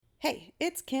Hey,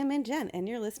 it's Kim and Jen, and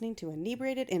you're listening to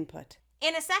Inebriated Input.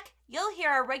 In a sec, you'll hear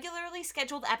our regularly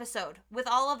scheduled episode with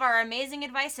all of our amazing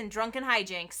advice and drunken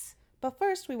hijinks. But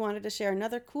first, we wanted to share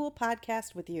another cool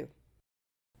podcast with you.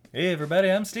 Hey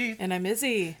everybody, I'm Steve. And I'm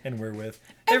Izzy. And we're with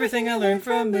Everything I Learned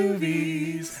from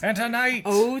Movies. And tonight,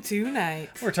 tonight,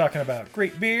 we're talking about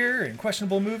great beer and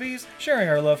questionable movies, sharing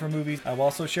our love for movies, while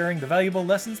also sharing the valuable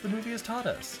lessons the movie has taught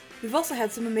us. We've also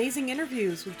had some amazing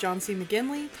interviews with John C.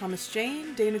 McGinley, Thomas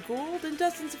Jane, Dana Gould, and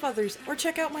dozens of others. Or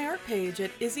check out my art page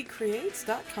at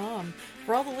izzycreates.com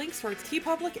for all the links to our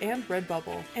TeePublic and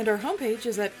Redbubble. And our homepage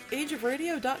is at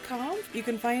ageofradio.com. You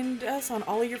can find us on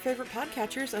all of your favorite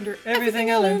podcatchers under Everything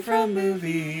I Learned from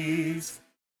Movies.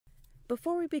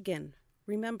 Before we begin,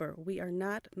 remember we are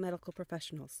not medical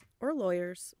professionals or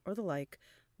lawyers or the like.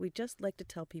 We just like to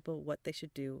tell people what they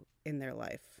should do in their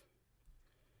life.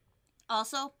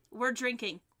 Also, we're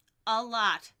drinking. A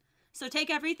lot. So take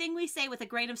everything we say with a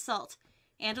grain of salt,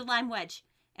 and a lime wedge,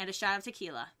 and a shot of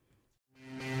tequila.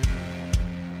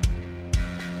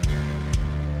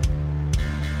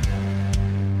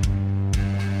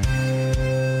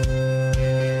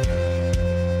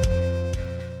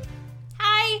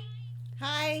 Hi!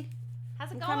 Hi.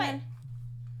 How's it I'm going? coming.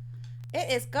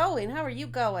 It is going. How are you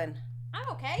going? I'm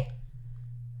okay.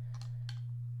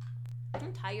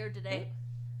 I'm tired today.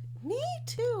 Me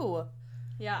too.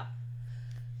 Yeah.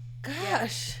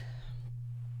 Gosh.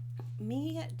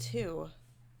 Me too.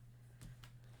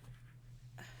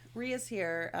 Ria's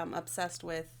here, obsessed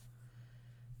with...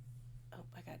 Oh,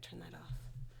 I gotta turn that off.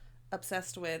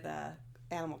 Obsessed with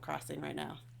Animal Crossing right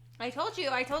now. I told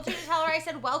you to tell her. I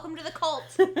said, welcome to the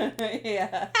cult.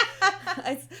 Yeah.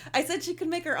 I said she could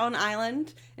make her own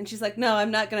island, and she's like, no, I'm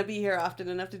not going to be here often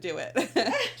enough to do it.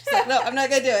 She's like, no, I'm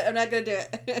not going to do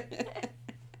it.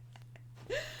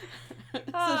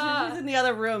 So she's in the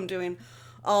other room doing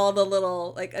all the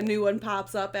little, like, a new one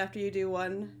pops up after you do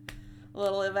one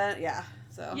little event. Yeah.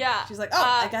 So yeah. She's like, oh,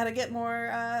 I got to get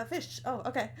more fish. Oh,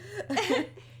 okay.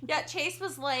 Yeah, Chase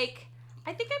was like,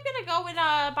 I think I'm going to go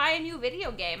and buy a new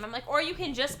video game. I'm like, or you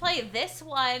can just play this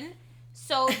one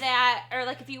so that, or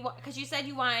like if you, because you said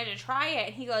you wanted to try it.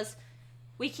 And he goes,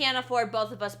 we can't afford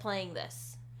both of us playing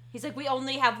this. He's like, we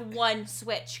only have one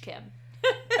Switch, Kim.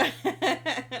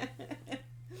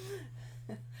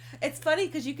 It's funny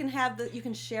because you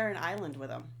can share an island with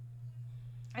them.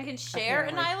 I can share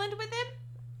an island with him?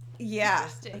 Yeah,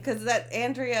 because that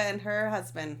Andrea and her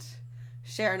husband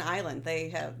share an island.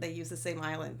 They use the same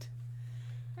island.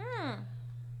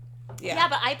 Yeah,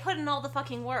 but I put in all the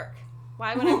fucking work.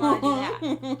 Why would I want to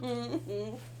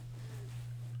do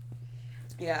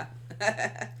that?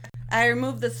 Yeah. I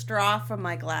removed the straw from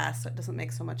my glass so it doesn't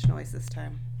make so much noise this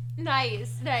time.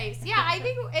 Nice. Yeah, I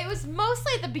think it was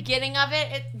mostly at the beginning of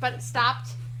it, but it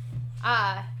stopped.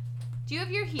 Do you have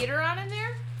your heater on in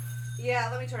there? Yeah,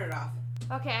 let me turn it off.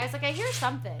 Okay, I was like, I hear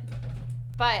something.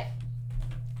 But,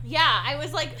 yeah, I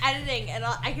was, like, editing, and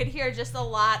I could hear just a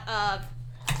lot of...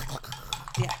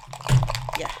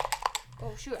 Yeah.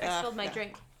 Oh, shoot, I spilled my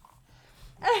drink.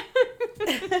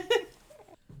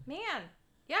 Man,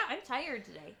 yeah, I'm tired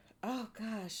today. Oh,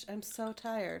 gosh, I'm so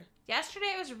tired. Yesterday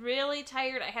I was really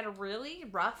tired. I had a really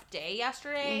rough day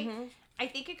yesterday. Mm-hmm. I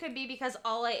think it could be because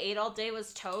all I ate all day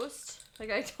was toast. Like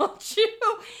I told you.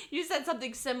 You said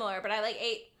something similar, but I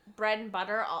ate bread and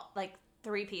butter,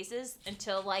 3 pieces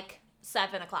until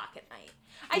 7 o'clock at night.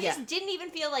 I just didn't even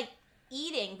feel like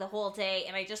eating the whole day,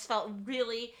 and I just felt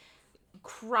really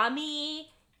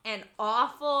crummy and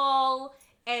awful,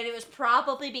 and it was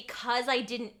probably because I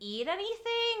didn't eat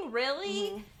anything,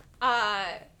 really.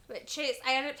 But Chase,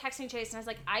 I ended up texting Chase, and I was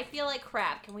like, I feel like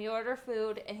crap. Can we order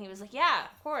food? And he was like, yeah,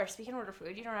 of course. We can order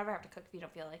food. You don't ever have to cook if you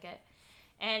don't feel like it.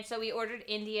 And so we ordered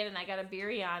Indian, and I got a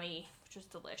biryani, which was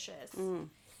delicious.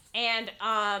 And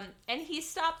he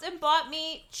stopped and bought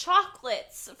me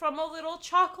chocolates from a little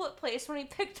chocolate place when he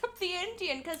picked up the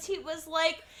Indian, because he was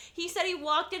like, he said he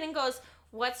walked in and goes,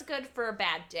 what's good for a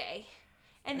bad day?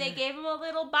 And they gave him a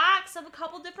little box of a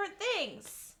couple different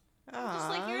things. I'm just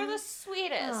like, you're the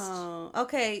sweetest. Oh,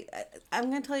 okay. I'm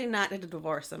going to tell you not to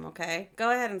divorce him, okay?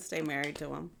 Go ahead and stay married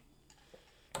to him.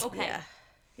 Okay.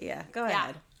 Yeah, go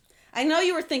ahead. I know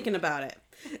you were thinking about it.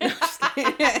 No,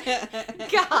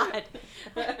 God.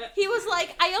 He was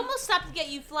like, I almost stopped to get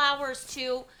you flowers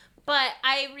too, but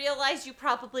I realized you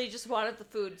probably just wanted the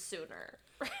food sooner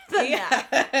than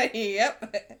that.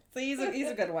 Yep. So he's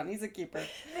a good one. He's a keeper.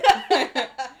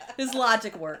 His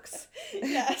logic works.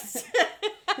 Yes.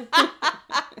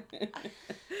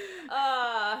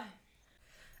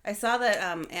 I saw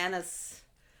that Anna's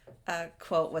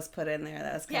quote was put in there.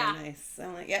 That was kind of nice.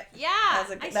 I'm like, yep. Yeah. That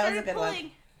was a good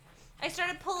one. I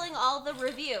started pulling all the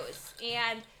reviews,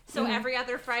 and so every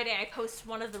other Friday I post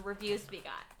one of the reviews we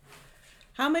got.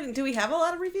 How many? Do we have a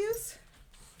lot of reviews?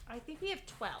 I think we have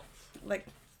 12. Like,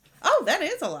 oh, that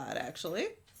is a lot, actually.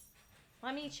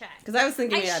 Let me check. Because I was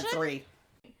thinking we had 3.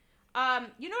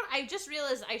 You know what I just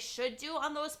realized I should do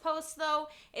on those posts, though,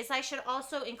 is I should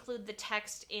also include the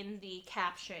text in the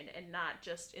caption and not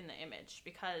just in the image,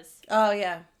 because... Oh,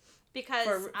 yeah. Because...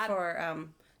 For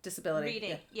disability. Reading,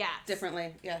 yeah. yes.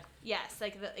 Differently, yeah. Yes,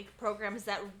 like programs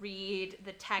that read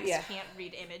the text can't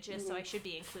read images, so I should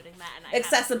be including that. And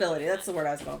Accessibility, that's the word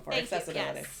I was going for. Thank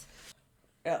Accessibility. You, yes.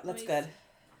 Yeah, that's good.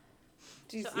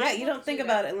 Jeez. So yeah, you don't think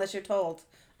about it unless you're told,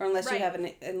 or unless you have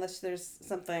unless there's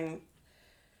something,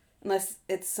 unless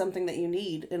it's something that you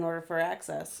need in order for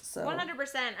access. So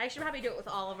 100%. I should probably do it with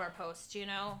all of our posts, you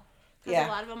know, because a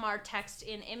lot of them are text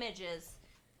in images.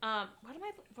 Why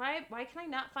can I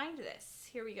not find this?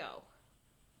 Here we go.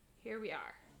 Here we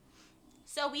are.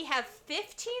 So we have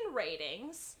 15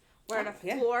 ratings. We're at a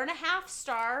 4.5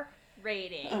 star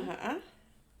rating.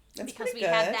 That's because we good.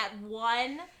 had that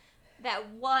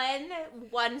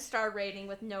one star rating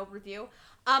with no review.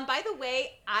 By the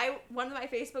way, one of my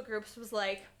Facebook groups was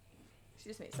like,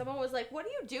 excuse me, someone was like, what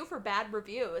do you do for bad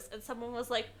reviews? And someone was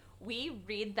like, we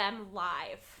read them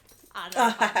live on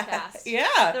our podcast.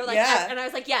 Yeah. They're like, and I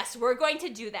was like, yes, we're going to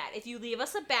do that. If you leave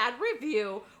us a bad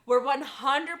review, we're 100%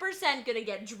 going to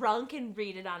get drunk and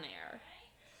read it on air.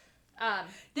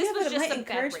 This was but just it might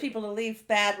encourage people to leave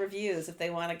bad reviews if they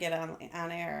want to get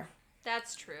on air.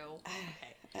 That's true.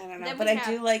 Okay. I don't know, but I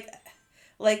do like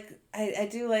I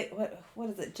do like what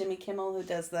is it? Jimmy Kimmel, who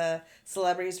does the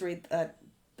celebrities read the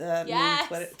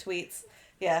tweets.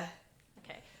 Yeah.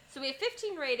 Okay, so we have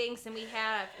 15 ratings, and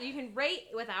you can rate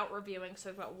without reviewing. So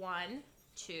we've got 1,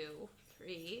 2,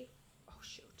 3. Oh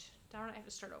shoot! Darn it! I have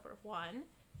to start over. 1,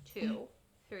 2,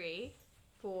 3,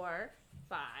 4,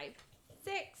 5,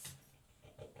 6.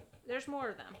 There's more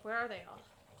of them. Where are they all?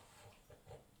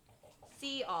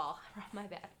 See all. My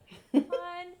bad. 1,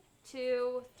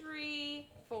 2, 3,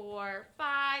 4,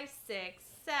 5, 6,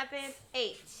 7,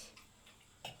 8.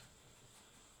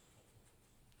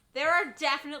 There are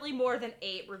definitely more than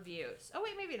 8 reviews. Oh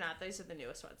wait, maybe not. These are the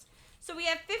newest ones. So we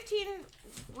have 15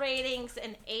 ratings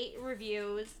and 8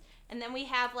 reviews, and then we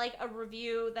have like a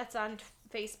review that's on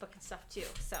Facebook and stuff too.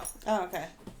 So. Oh, okay.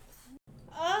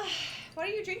 What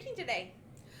are you drinking today?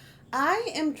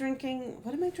 I am drinking.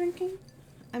 What am I drinking?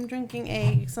 I'm drinking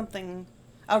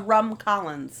a rum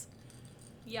Collins.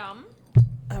 Yum.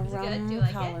 A Is it rum good? Do you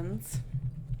like Collins.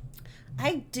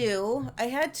 I do. I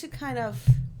had to kind of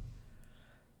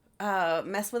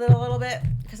mess with it a little bit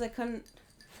because I couldn't.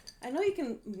 I know you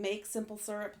can make simple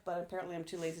syrup, but apparently I'm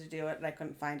too lazy to do it, and I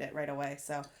couldn't find it right away.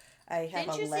 So I have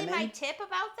Didn't you lemon. see my tip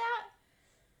about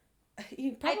that?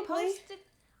 You probably.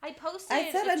 I posted.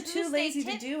 I said I'm too lazy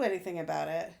tip. to do anything about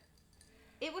it.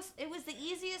 It was the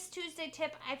easiest Tuesday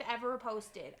tip I've ever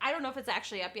posted. I don't know if it's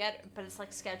actually up yet, but it's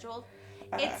like scheduled.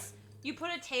 It's you put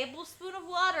a tablespoon of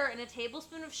water and a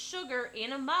tablespoon of sugar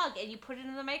in a mug, and you put it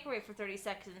in the microwave for 30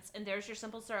 seconds, and there's your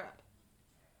simple syrup.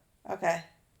 Okay.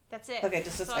 That's it. Okay,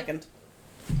 just a second.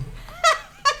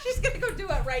 She's gonna go do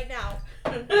it right now.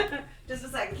 Just a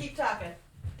second. Keep talking.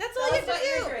 That's all you have to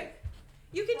do.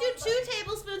 You can do 2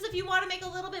 tablespoons if you want to make a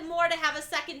little bit more to have a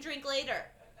second drink later.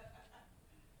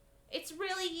 It's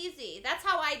really easy. That's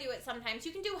how I do it sometimes.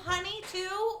 You can do honey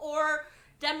too, or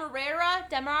demerara.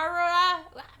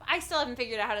 I still haven't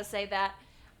figured out how to say that.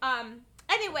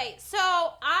 Anyway, so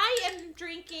I am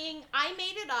drinking. I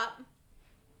made it up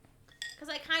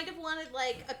because I kind of wanted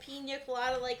like a pina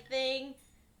colada like thing,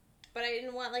 but I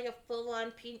didn't want like a full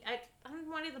on pina.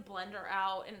 I'm wanting the blender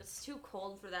out, and it's too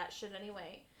cold for that shit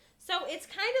anyway. So it's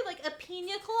kind of like a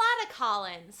pina colada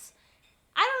Collins.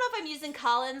 I don't know if I'm using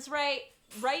Collins right.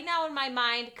 Right now in my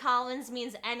mind, Collins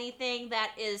means anything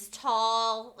that is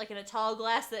tall, like in a tall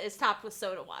glass that is topped with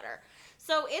soda water.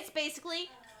 So it's basically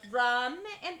rum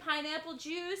and pineapple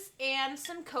juice and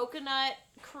some coconut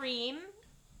cream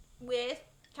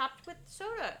topped with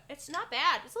soda. It's not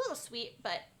bad. It's a little sweet,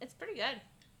 but it's pretty good.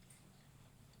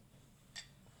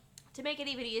 To make it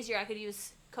even easier, I could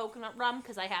use coconut rum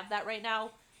because I have that right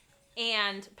now,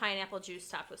 and pineapple juice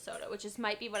topped with soda, which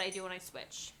might be what I do when I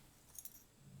switch.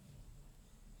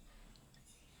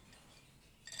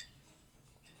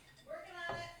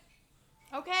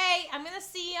 Okay, I'm gonna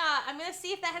see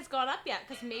if that has gone up yet,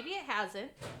 because maybe it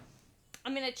hasn't.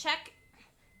 I'm gonna check.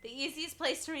 The easiest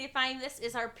place for me to find this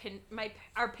is our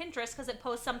Pinterest, because it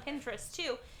posts on Pinterest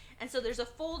too, and so there's a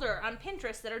folder on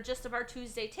Pinterest that are just of our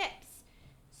Tuesday tips.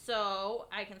 So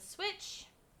I can switch,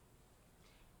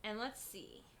 and let's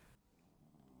see.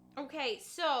 Okay,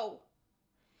 so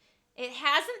It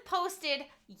hasn't posted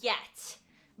yet,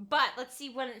 but let's see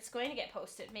when it's going to get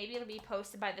posted. Maybe it'll be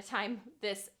posted by the time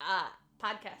this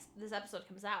this episode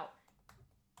comes out.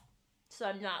 So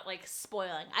I'm not, like,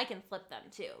 spoiling. I can flip them,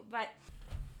 too. But,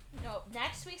 no,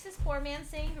 next week's is Poor Man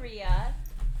Sangria.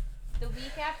 The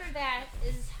week after that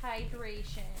is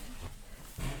Hydration.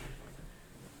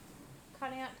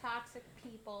 Cutting out toxic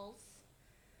peoples.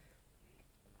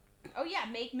 Oh, yeah,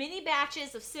 make mini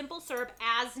batches of simple syrup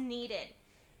as needed.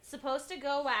 Supposed to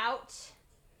go out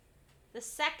the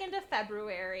 2nd of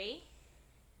February,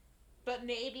 but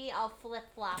maybe I'll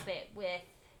flip-flop it with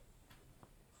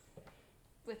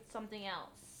something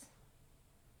else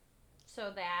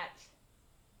so that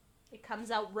it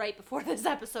comes out right before this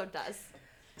episode does.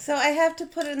 So I have to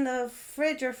put it in the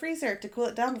fridge or freezer to cool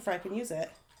it down before I can use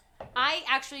it. I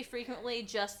actually frequently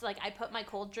just, like, I put my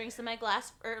cold drinks in my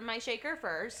glass or my shaker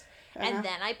first, and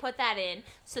then I put that in,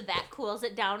 so that cools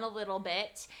it down a little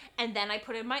bit, and then I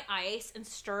put in my ice and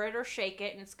stir it or shake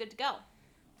it, and it's good to go.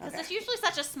 Because it's usually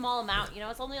such a small amount, you know,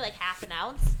 it's only like half an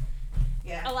ounce.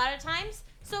 Yeah. A lot of times.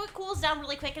 So it cools down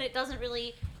really quick, and it doesn't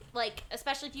really, like,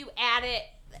 especially if you add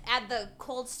the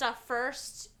cold stuff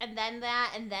first, and then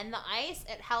that, and then the ice,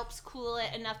 it helps cool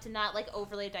it enough to not, like,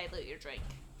 overly dilute your drink.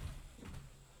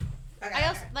 Okay. I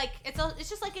also, like, it's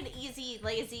just, like, an easy,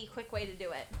 lazy, quick way to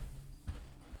do it.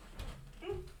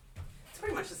 It's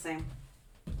pretty much the same.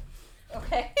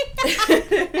 Okay.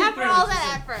 After all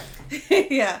that effort.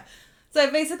 Yeah. So I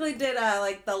basically did,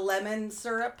 like, the lemon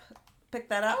syrup. Pick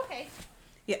that up. Okay.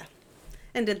 Yeah.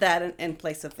 And did that in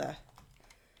place of the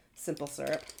simple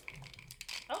syrup.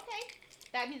 Okay.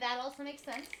 That also makes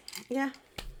sense. Yeah.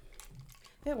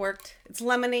 It worked. It's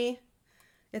lemony.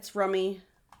 It's rummy.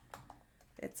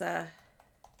 It's a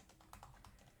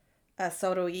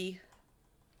soda-y.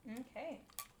 Okay.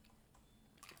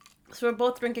 So we're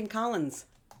both drinking Collins.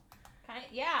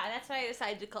 Yeah, that's why I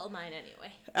decided to call mine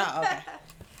anyway. Oh, okay.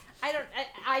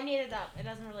 I made it up. It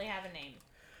doesn't really have a name.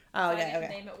 Oh, So okay, I can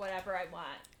okay. name it whatever I want.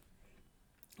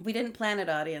 We didn't plan it,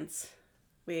 audience.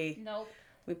 Nope.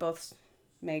 We both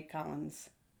made Collins.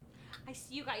 I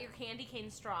see you got your candy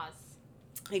cane straws.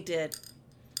 I did.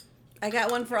 I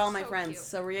got one for all my So friends. cute.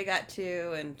 So Rhea got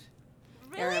 2, and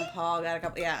Really? Aaron and Paul got a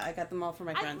couple. Yeah, I got them all for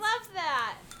my I friends. love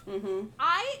that.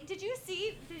 Mm-hmm. Did you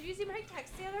see my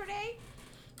text the other day?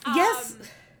 Yes.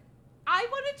 I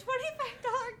won a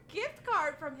 $25 gift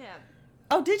card from him.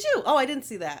 Oh, did you? Oh, I didn't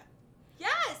see that.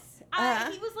 Yes.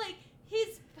 Uh-huh. He was like,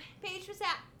 his page was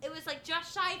it was like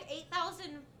just shy of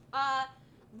 8,000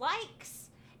 likes.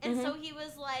 And so he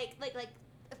was like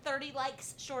 30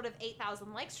 likes short of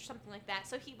 8,000 likes or something like that.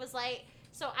 So he was like,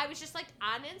 so I was just like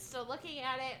on Insta looking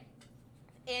at it,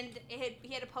 and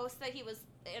he had a post that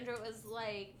Andrew was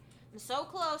like, I'm so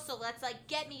close, so let's like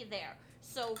get me there.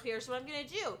 So here's what I'm gonna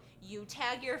do. You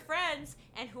tag your friends,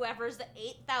 and whoever's the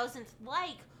 8,000th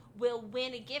like will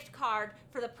win a gift card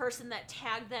for the person that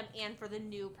tagged them and for the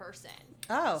new person.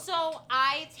 Oh. So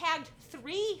I tagged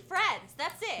 3 friends.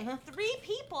 That's it. Uh-huh. 3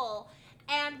 people.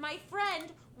 And my friend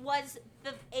was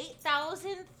the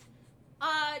 8,000th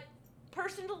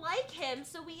person to like him.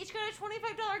 So we each got a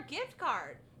 $25 gift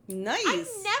card. Nice. I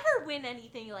never win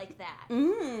anything like that.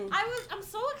 Mm. I'm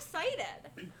so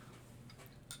excited.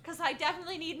 Because I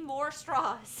definitely need more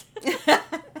straws.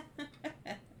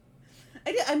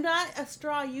 I'm not a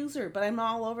straw user, but I'm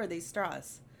all over these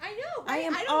straws. I know. I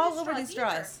am don't all use over these either.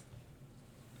 straws.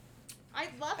 I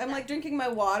love I'm them. like drinking my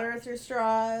water through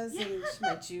straws and Yeah.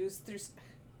 my juice through.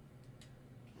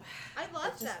 I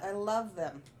love them. I love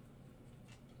them.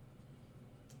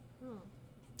 Hmm.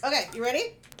 Okay, you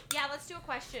ready? Yeah, let's do a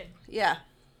question. Yeah.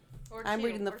 Or I'm two,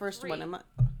 reading the or first 3. one. Am I?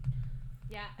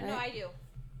 Yeah, no, Right. I do.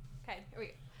 Okay, here we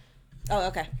go. Oh,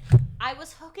 okay. I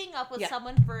was hooking up with Yeah.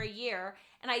 someone for a year,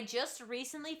 and I just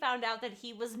recently found out that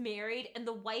he was married and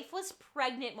the wife was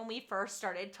pregnant when we first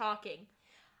started talking.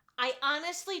 I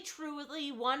honestly,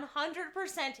 truly,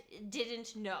 100%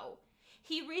 didn't know.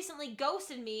 He recently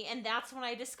ghosted me, and that's when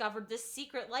I discovered this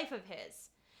secret life of his.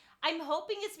 I'm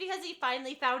hoping it's because he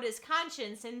finally found his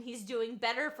conscience and he's doing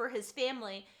better for his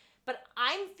family, but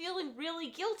I'm feeling really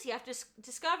guilty after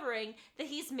discovering that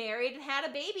he's married and had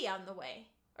a baby on the way.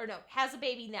 Or no, has a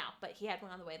baby now, but he had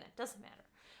one on the way then. Doesn't matter.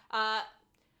 I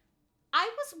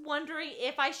was wondering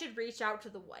if I should reach out to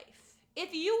the wife.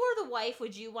 If you were the wife,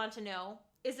 would you want to know?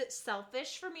 Is it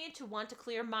selfish for me to want to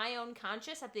clear my own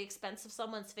conscience at the expense of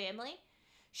someone's family?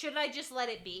 Should I just let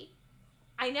it be?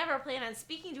 I never plan on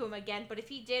speaking to him again, but if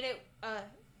he did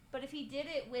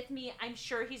it with me, I'm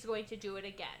sure he's going to do it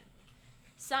again.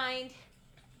 Signed,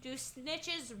 do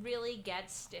snitches really get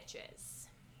stitches?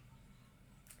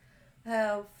 I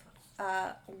have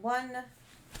one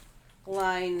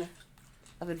line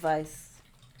of advice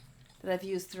that I've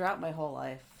used throughout my whole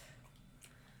life.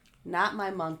 Not my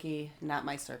monkey, not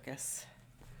my circus.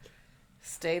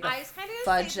 Stay the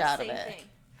fudge out of it. Thing.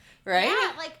 Right?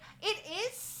 Yeah, like, it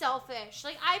is selfish.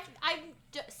 Like, I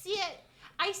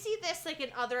see this, like, in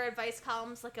other advice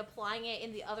columns, like, applying it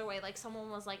in the other way. Like, someone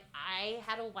was like, I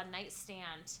had a one-night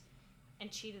stand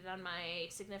and cheated on my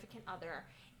significant other.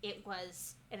 It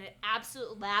was an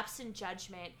absolute lapse in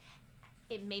judgment.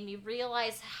 It made me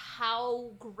realize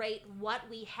how great what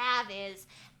we have is,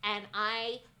 and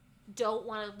I don't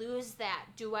want to lose that.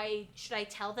 Should I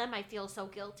tell them? I feel so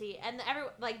guilty. And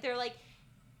they're like,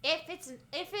 if it's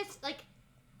like,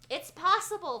 it's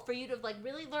possible for you to have, like,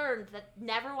 really learned that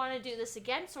never want to do this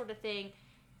again, sort of thing.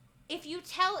 If you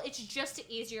tell, it's just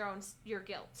to ease your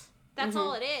guilt. That's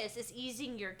all it is. It's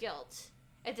easing your guilt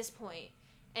at this point,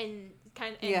 and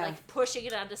like pushing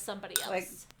it onto somebody else. Like,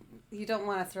 you don't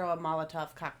want to throw a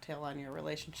Molotov cocktail on your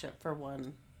relationship for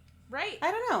one. Right.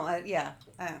 I don't know.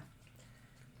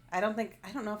 I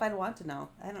don't know if I'd want to know.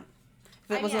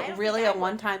 If it was really a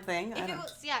one-time thing.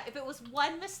 If it was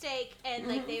one mistake and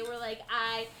like they were like,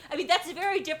 I mean, that's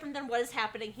very different than what is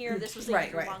happening here. This was the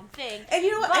wrong thing. And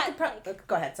you know what?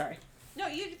 Go ahead. Sorry. No,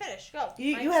 you finish. Go.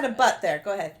 You had a but there.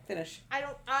 Go ahead. Finish. I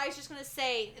was just gonna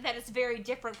say that it's very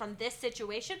different from this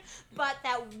situation, but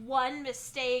that one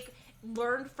mistake,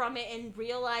 learned from it and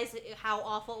realized how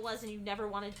awful it was, and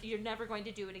you're never going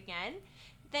to do it again.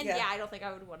 Then I don't think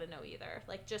I would want to know either.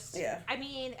 Like, just I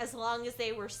mean, as long as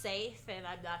they were safe and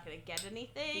I'm not gonna get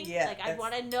anything. Yeah. Like, I'd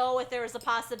want to know if there was a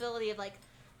possibility of like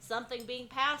something being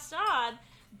passed on,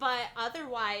 but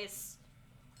otherwise,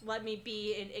 let me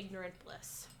be in ignorant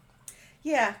bliss.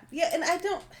 Yeah, and I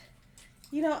don't,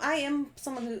 I am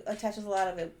someone who attaches a lot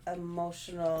of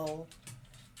emotional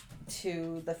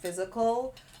to the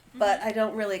physical, but I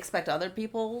don't really expect other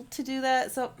people to do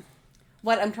that. So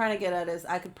what I'm trying to get at is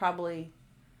I could probably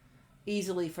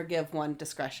easily forgive one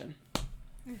discretion.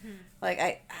 Mm-hmm.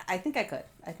 Like, I think I could.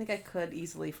 I think I could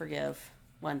easily forgive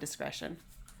one discretion.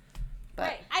 But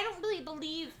right. I don't really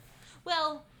believe,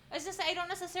 well, I was just saying, I don't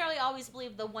necessarily always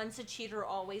believe the once a cheater,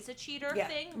 always a cheater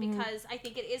thing, because I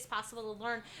think it is possible to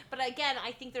learn. But again,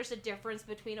 I think there's a difference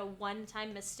between a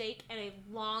one-time mistake and a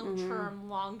long-term,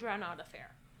 long drawn-out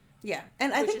affair. Yeah,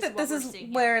 and I think that this is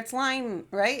where it's lying,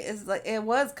 right? Is like, it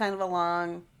was kind of a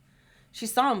long. She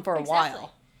saw him for a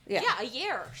while. Yeah, a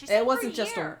year. It wasn't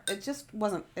just it just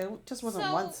wasn't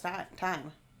one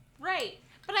time. Right.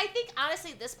 But I think,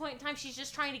 honestly, at this point in time, she's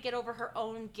just trying to get over her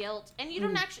own guilt, and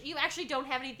you actually don't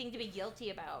have anything to be guilty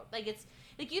about. Like, it's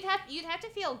like you'd have to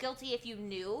feel guilty if you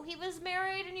knew he was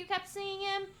married and you kept seeing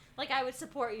him. Like, I would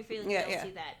support you feeling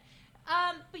guilty that.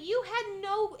 But you had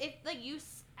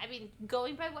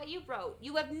going by what you wrote,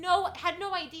 you had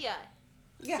no idea.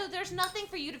 Yeah. So there's nothing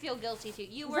for you to feel guilty to.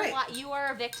 You were you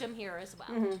are a victim here as well.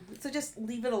 Mm-hmm. So just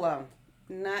leave it alone.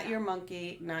 Not your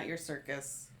monkey, not your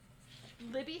circus.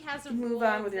 Libby has a move rule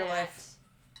on with your life.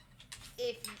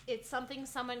 If it's something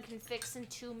someone can fix in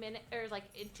 2 minutes, or like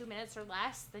in 2 minutes or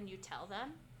less, then you tell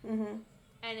them. Mm-hmm.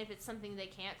 And if it's something they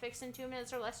can't fix in 2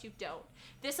 minutes or less, you don't.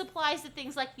 This applies to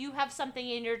things like you have something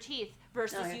in your teeth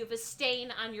versus you have a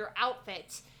stain on your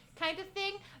outfit, kind of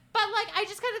thing. But like, I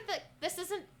just kind of think this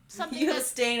isn't something. You have a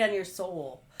stain on your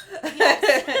soul.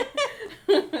 Yes.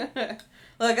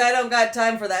 Look, I don't got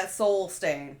time for that soul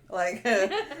stain. Like,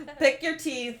 pick your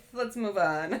teeth. Let's move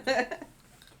on.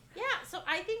 Yeah, so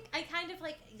I think I kind of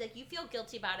like you feel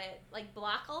guilty about it. Like,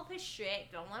 block all of his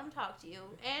shit. Don't let him talk to you.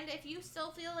 And if you still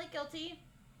feel like guilty,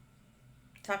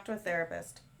 talk to a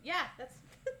therapist. Yeah, that's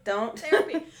don't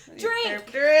therapy.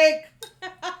 Drink. Drink.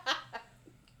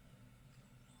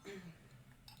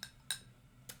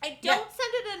 I don't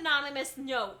send an anonymous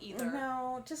note either.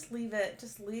 No, just leave it.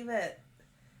 Just leave it.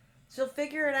 She'll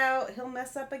figure it out. He'll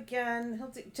mess up again.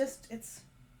 It's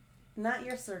not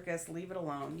your circus. Leave it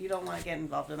alone. You don't want to get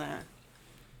involved in that.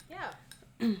 Yeah.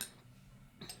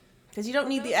 Because you don't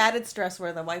need the added stress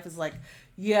where the wife is like,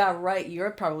 yeah, right,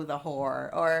 you're probably the whore.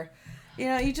 Or,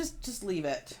 you just leave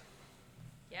it.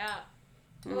 Yeah.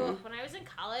 Mm-hmm. When I was in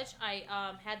college, I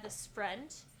had this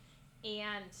friend,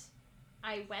 and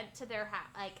I went to their house.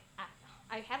 Like,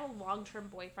 I had a long-term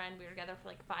boyfriend. We were together for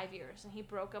like 5 years, and he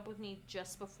broke up with me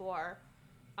just before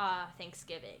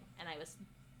Thanksgiving, and I was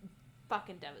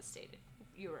fucking devastated.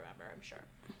 You remember, I'm sure.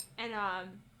 And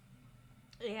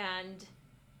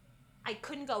I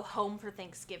couldn't go home for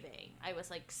Thanksgiving. I was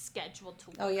like scheduled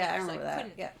to work. Oh yeah, I remember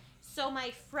that. Yeah. So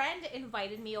my friend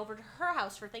invited me over to her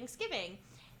house for Thanksgiving,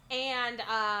 and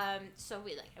so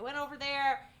I went over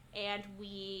there, and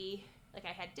I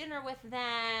had dinner with them,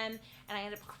 and I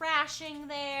ended up crashing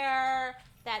there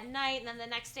that night, and then the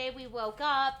next day we woke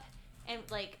up, and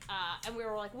and we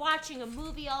were like watching a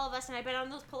movie, all of us, and I'd been on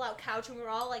this pull-out couch, and we were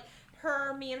all like,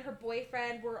 me and her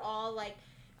boyfriend were all like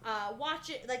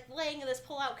laying in this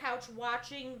pull-out couch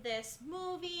watching this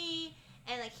movie,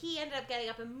 and like he ended up getting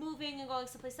up and moving and going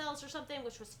someplace else or something,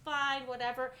 which was fine,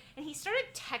 whatever. And he started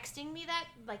texting me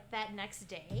that next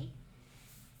day.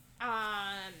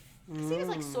 'Cause he was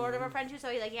like sort of a friend too, so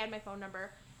he had my phone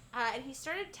number, and he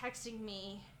started texting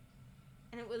me,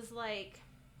 and it was like,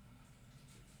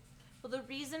 well, the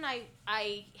reason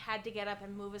I had to get up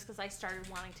and move is because I started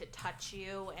wanting to touch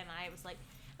you, and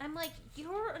I'm like,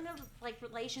 you're in a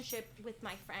relationship with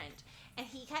my friend, and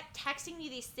he kept texting me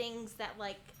these things that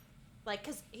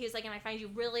because he was like, and I find you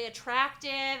really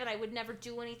attractive, and I would never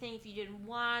do anything if you didn't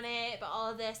want it, but all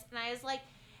of this, and I was like,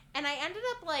 and I ended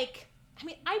up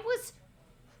I was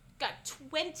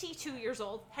 22 years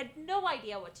old, had no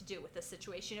idea what to do with this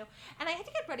situation, and I had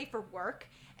to get ready for work,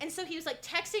 and so he was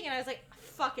texting, and I was like,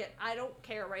 fuck it, I don't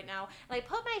care right now, and I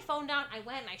put my phone down, I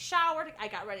went and I showered, I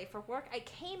got ready for work, I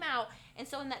came out, and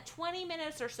so in that 20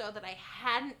 minutes or so that I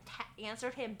hadn't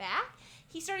answered him back,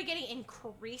 he started getting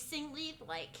increasingly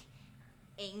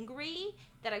angry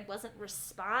that I wasn't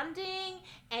responding,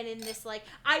 and in this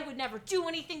I would never do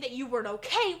anything that you weren't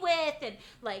okay with,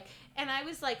 and I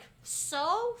was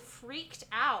so freaked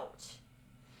out,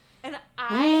 and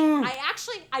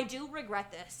I do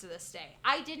regret this to this day.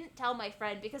 I didn't tell my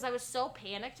friend because I was so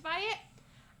panicked by it.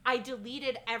 I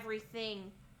deleted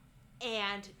everything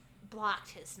and blocked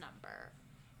his number,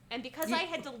 and because I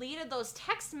had deleted those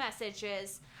text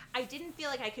messages, I didn't feel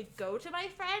like I could go to my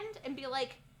friend and be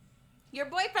like, your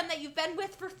boyfriend that you've been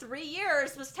with for 3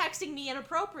 years was texting me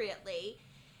inappropriately,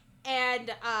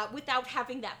 and without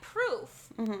having that proof.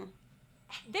 Mm-hmm.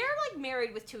 They're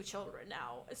married with 2 children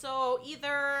now, so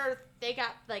either they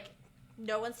got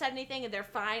no one said anything and they're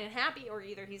fine and happy, or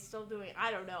either he's still doing it. I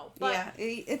don't know. But yeah,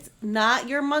 it's not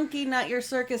your monkey, not your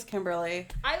circus, Kimberly.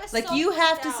 I was you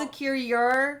have to out. secure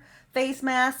your face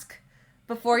mask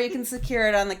before you can secure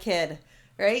it on the kid,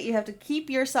 right? You have to keep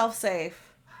yourself safe.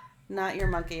 Not your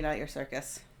monkey, not your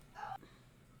circus.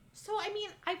 So,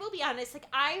 I will be honest,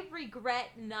 I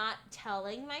regret not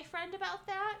telling my friend about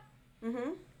that.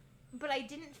 Mm-hmm. But I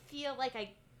didn't feel like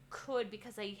I could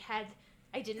because I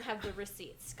didn't have the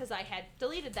receipts because I had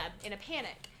deleted them in a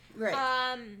panic. Right.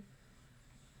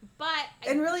 But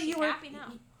and really, you were happy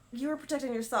now. You were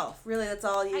protecting yourself. Really, that's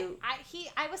all you.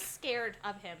 I was scared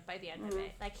of him by the end of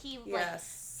it.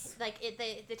 Yes.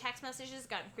 The text messages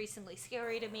got increasingly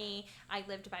scary to me. I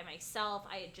lived by myself.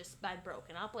 I had just been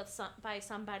broken up by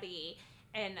somebody,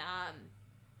 and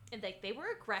they were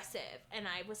aggressive, and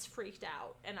I was freaked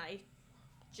out, and I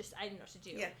didn't know what to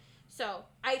do. Yeah. So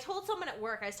I told someone at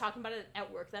work. I was talking about it at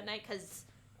work that night because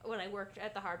when I worked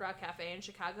at the Hard Rock Cafe in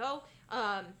Chicago,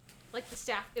 the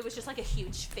staff, it was just a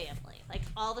huge family.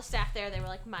 All the staff there, they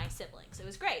were my siblings. It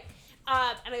was great.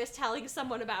 And I was telling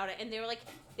someone about it, and they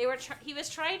were he was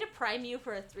trying to prime you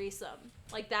for a threesome.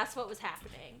 That's what was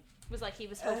happening. It was he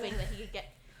was hoping that he could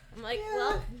get. I'm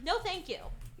well, no, thank you.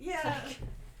 Yeah.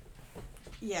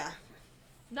 Yeah.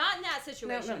 Not in that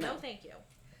situation. No. No, thank you.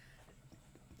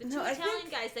 The 2 Italian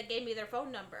guys that gave me their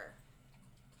phone number.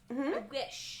 Mm-hmm. I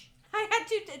wish I had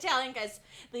 2 Italian guys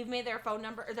leave me their phone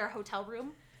number or their hotel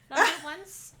room number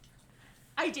once.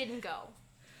 I didn't go.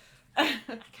 I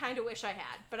kind of wish I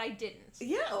had, but I didn't.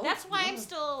 Yeah. That's why I'm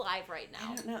still alive right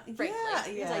now. Frankly,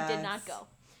 because I did not go.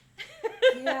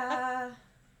 Yeah.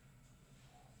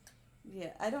 Yeah.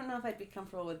 I don't know if I'd be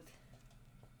comfortable with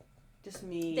just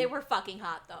me. They were fucking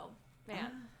hot, though,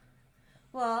 man.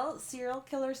 Well, serial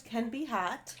killers can be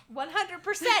hot. 100%.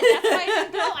 That's why I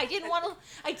didn't go. I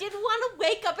didn't want to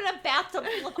wake up in a bathtub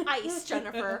full of ice,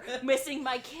 Jennifer, missing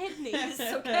my kidneys.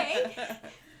 Okay.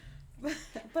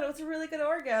 But it was a really good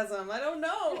orgasm. I don't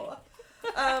know.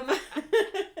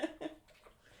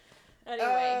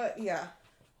 Anyway. Yeah.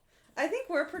 I think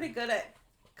we're pretty good at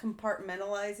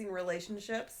compartmentalizing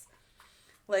relationships.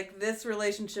 This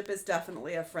relationship is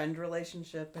definitely a friend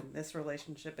relationship, and this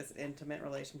relationship is an intimate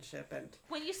relationship. And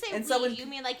when you say you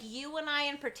mean you and I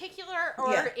in particular,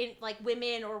 or in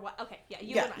women, or what? Okay, yeah,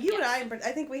 you and I. You and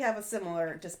I think we have a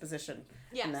similar disposition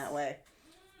in that way.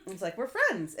 It's we're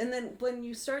friends. And then when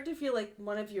you start to feel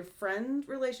one of your friend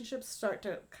relationships start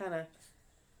to kind of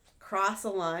cross a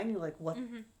line, you're what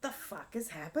the fuck is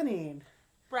happening?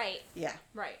 Right. Yeah.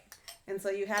 Right. And so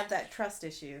you have that trust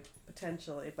issue,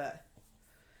 potentially. But,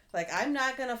 I'm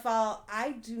not going to fall.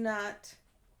 I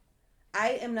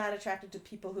am not attracted to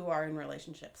people who are in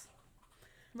relationships.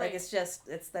 Right. It's just,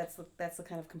 that's the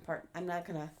kind of compartment. I'm not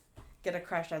going to get a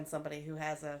crush on somebody who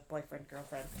has a boyfriend,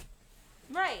 girlfriend.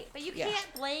 Right, but you Yeah.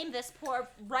 can't blame this poor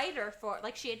writer for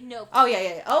like she had no. Oh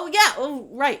yeah. Oh yeah. Oh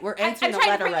right. We're answering I'm a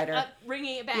trying to letter writer.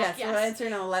 bringing it back. Yes, Yes. we're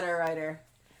answering a letter writer.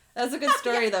 That's a good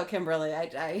story though, Kimberly.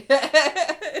 Like,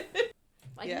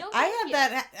 Yeah. no, I thank had you.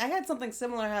 that. I had something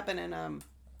similar happen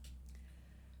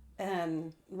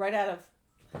and right out of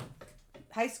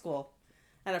high school,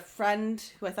 and a friend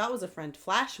who I thought was a friend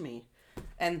flashed me,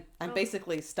 and I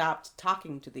basically stopped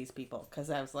talking to these people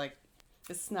because I was like,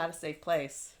 this is not a safe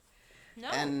place. No.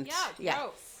 and- yeah.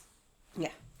 Gross. Yeah,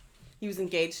 he was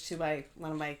engaged to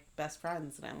one of my best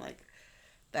friends, and I'm like,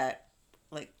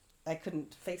 I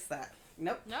couldn't face that.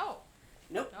 Nope. No.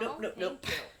 Nope. No. Nope. Nope. Thank Nope.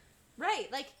 you. Right.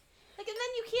 And then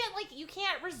you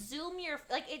can't resume your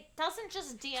it doesn't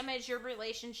just damage your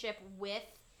relationship with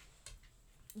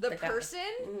the The guy. person.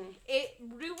 Mhm. It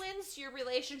ruins your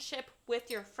relationship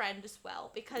with your friend as well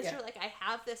because Yeah. you're like, I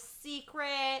have this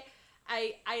secret.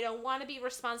 I don't want to be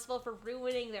responsible for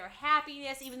ruining their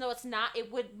happiness, even though it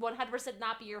would 100%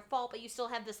 not be your fault, but you still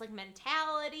have this like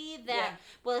mentality that, Yeah.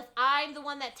 well, if I'm the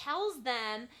one that tells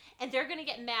them and they're going to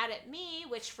get mad at me,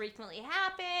 which frequently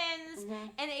happens,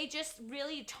 Mhm. and it just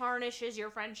really tarnishes your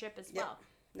friendship as Yep. well.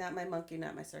 Not my monkey,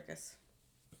 not my circus.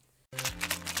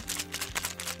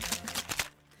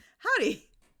 Howdy,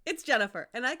 it's Jennifer,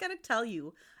 and I gotta tell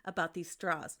you about these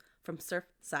straws from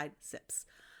Surfside Sips.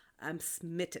 I'm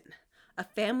smitten. A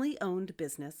family-owned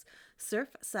business,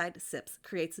 Surfside Sips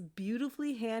creates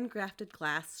beautifully handcrafted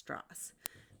glass straws.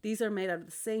 These are made out of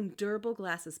the same durable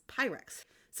glass as Pyrex.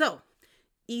 So,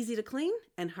 easy to clean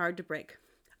and hard to break.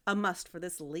 A must for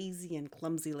this lazy and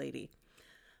clumsy lady.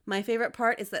 My favorite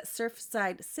part is that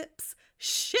Surfside Sips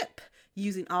ship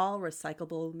using all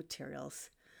recyclable materials.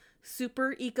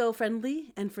 Super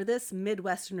eco-friendly, and for this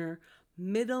Midwesterner,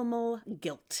 minimal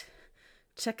guilt.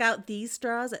 Check out these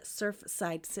straws at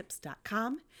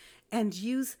surfsidesips.com and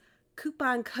use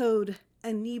coupon code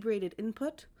inebriated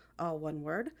input, all one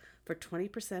word, for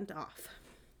 20% off.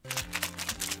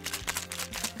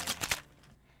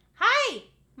 Hi,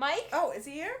 Mike. Oh, is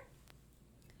he here?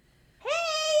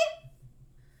 Hey.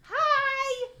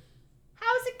 Hi.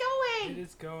 How's it going? It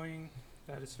is going.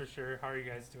 That is for sure. How are you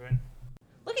guys doing?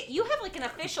 Look at you have like an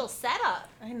official setup.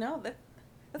 I know that's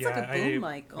like a boom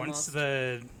mic Once almost.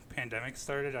 the pandemic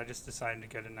started, I just decided to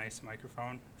get a nice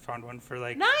microphone. Found one for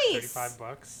like Nice.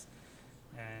 $35,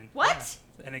 and What?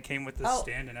 yeah, and it came with the Oh.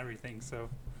 stand and everything. So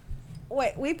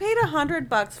Wait, we paid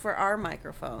 $100 for our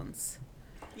microphones.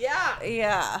 Yeah.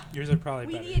 Yeah. yours are probably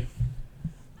We better. need.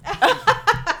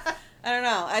 I don't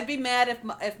know. I'd be mad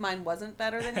if mine wasn't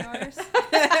better than yours.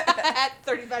 At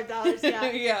 $35,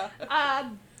 yeah. Yeah.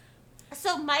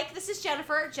 So Mike, this is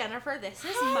Jennifer. Jennifer, this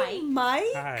is Mike. Mike.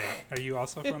 Hi. Are you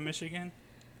also from Michigan?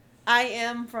 I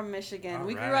am from Michigan. All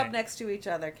We grew right. up next to each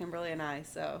other, Kimberly and I.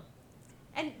 So.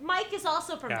 And Mike is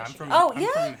also from Yeah, Michigan. Oh, I'm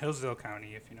yeah? from Hillsdale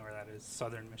County, if you know where that is,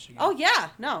 southern Michigan. Oh yeah.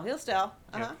 No, Hillsdale.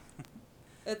 Yeah.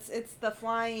 It's the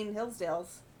flying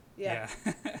Hillsdales. Yeah.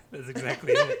 Yeah, that's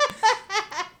exactly it.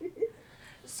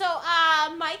 So,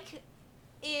 Mike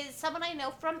is someone I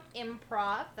know from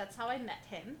improv. That's how I met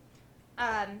him.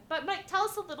 But Mike, tell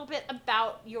us a little bit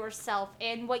about yourself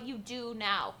and what you do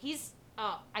now. Just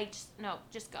go.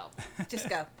 Just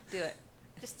go. Do it.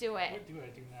 Just do it. What do I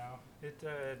do now?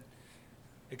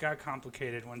 It got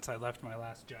complicated once I left my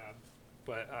last job,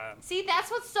 but See, that's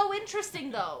what's so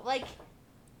interesting, though. Like,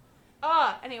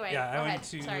 anyway. yeah, go I ahead.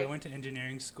 Sorry. went to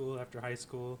engineering school after high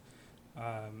school.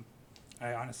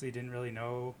 I honestly didn't really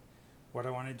know what I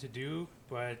wanted to do,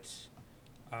 but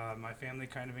my family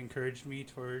kind of encouraged me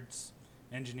towards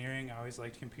engineering. I always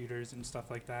liked computers and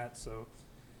stuff like that, so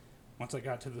once I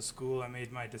got to the school, I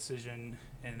made my decision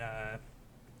in a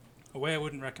way I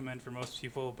wouldn't recommend for most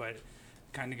people, but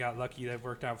kind of got lucky that it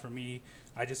worked out for me.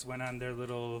 I just went on their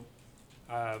little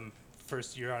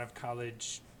first year out of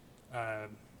college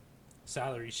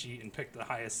salary sheet and picked the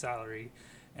highest salary,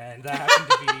 and that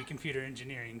happened to be computer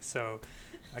engineering. So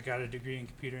I got a degree in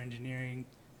computer engineering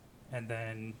and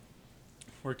then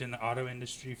worked in the auto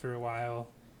industry for a while,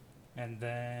 and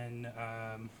then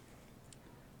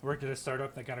worked at a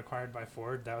startup that got acquired by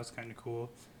Ford. That was kind of cool.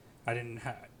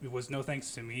 It was no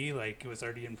thanks to me, like it was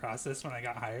already in process when I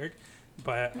got hired,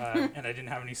 but and I didn't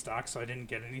have any stock, so I didn't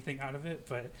get anything out of it,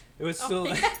 but it was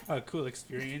still a cool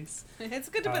experience. It's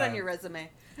good to put on your resume.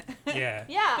 Yeah.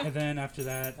 Yeah. And then after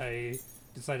that, I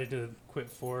decided to quit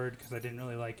Ford because I didn't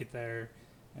really like it there,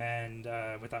 and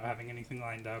without having anything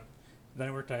lined up. Then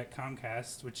I worked at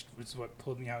Comcast, which was what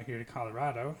pulled me out here to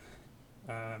Colorado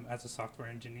as a software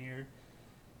engineer,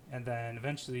 and then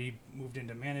eventually moved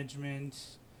into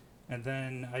management. And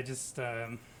then I just I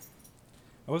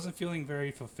wasn't feeling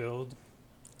very fulfilled.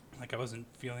 Like I wasn't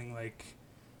feeling like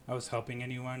I was helping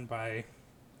anyone by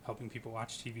helping people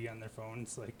watch TV on their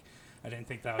phones. Like, I didn't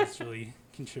think that was really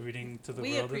contributing to the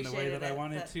We world in the way appreciated that I it,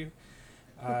 wanted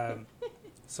to.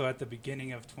 So at the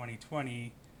beginning of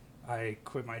 2020, I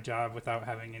quit my job without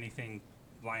having anything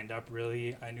lined up,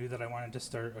 really. I knew that I wanted to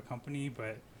start a company,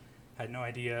 but had no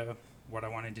idea what I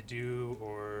wanted to do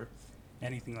or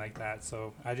anything like that.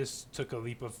 So I just took a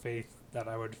leap of faith that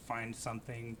I would find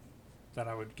something that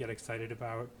I would get excited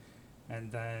about. And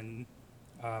then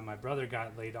my brother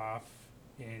got laid off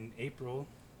in April.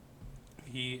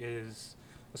 He is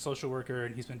a social worker,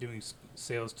 and he's been doing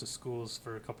sales to schools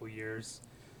for a couple years.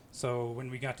 So when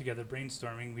we got together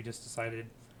brainstorming, we just decided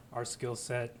our skill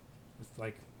set with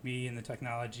like me and the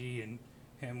technology and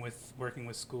him with working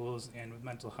with schools and with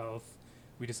mental health,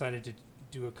 we decided to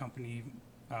do a company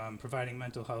providing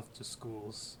mental health to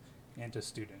schools and to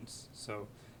students. So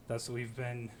that's what we've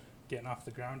been getting off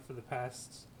the ground for the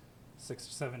past 6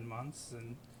 or 7 months,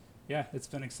 and yeah, it's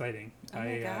been exciting. Oh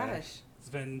my gosh. It's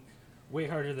been way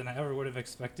harder than I ever would have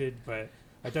expected, but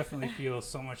I definitely feel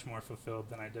so much more fulfilled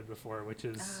than I did before, which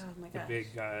is Oh my the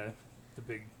gosh.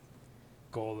 big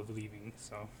goal of leaving.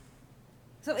 So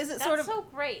So is it That's sort of so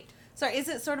great. sorry? Is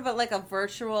it sort of like a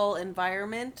virtual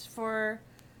environment for?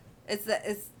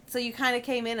 So you kind of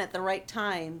came in at the right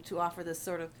time to offer this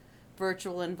sort of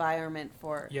virtual environment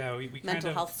for yeah, we mental kind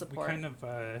of, health support.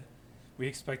 We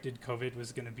expected COVID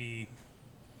was going to be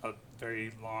a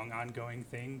very long ongoing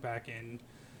thing back in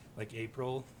like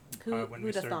April when we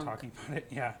who'da started thunk? talking about it.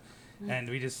 Yeah, and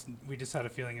we just had a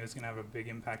feeling it was going to have a big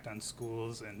impact on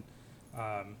schools, and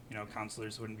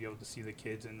counselors wouldn't be able to see the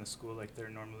kids in the school like they're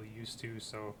normally used to.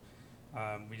 So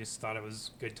we just thought it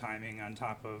was good timing on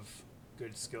top of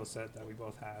good skill set that we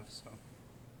both have. So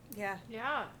Yeah.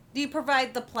 Yeah. Do you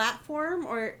provide the platform,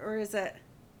 or is it,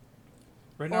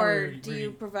 right now, or do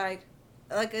you provide,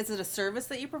 like, is it a service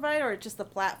that you provide, or just the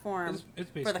platform? It's for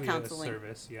the basically counseling? a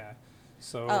service, yeah.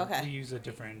 So Oh, okay. we use a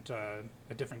different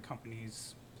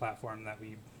company's platform that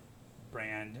we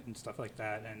brand and stuff like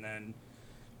that, and then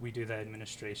we do the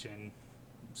administration,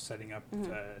 setting up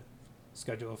the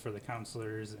schedule for the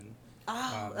counselors and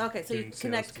Okay, so you doing sales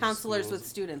connect to the counselors with schools.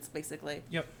 students, basically.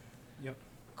 Yep.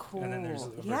 Cool. And then there's a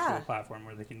virtual yeah. platform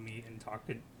where they can meet and talk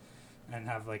and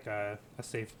have like a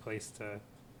safe place to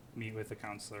meet with a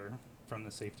counselor from the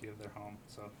safety of their home.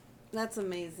 So That's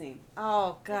amazing.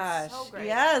 Oh gosh. so great.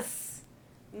 Yes.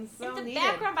 It's so And the needed.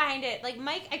 background behind it, like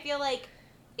Mike, I feel like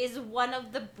is one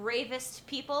of the bravest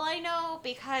people I know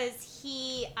because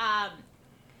he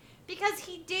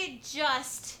did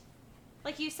just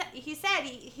like he said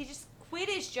he just quit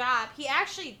his job. He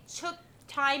actually took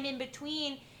time in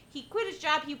between. He quit his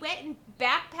job. He went and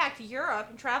backpacked Europe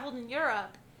and traveled in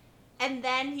Europe, and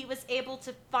then he was able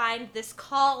to find this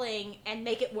calling and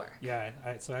make it work. yeah,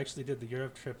 so I actually did the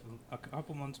Europe trip a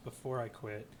couple months before I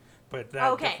quit, but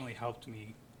that Okay. definitely helped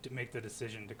me to make the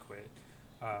decision to quit.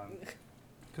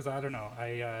 Because I don't know,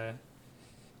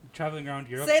 traveling around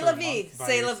Europe. Say for la a vie. month by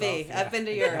Say la yourself, vie. yeah, I've been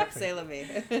to Europe. exactly. Say la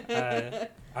vie.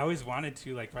 I always wanted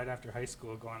to, like, right after high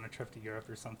school, go on a trip to Europe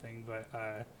or something, but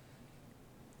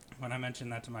when I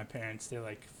mentioned that to my parents, they,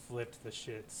 like, flipped the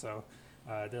shit. So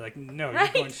they're like, no,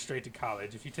 Right. you're going straight to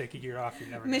college. If you take a year off, you're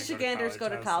never Michiganders go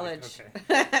going to to college. college.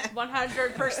 I was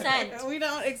like, 100%. We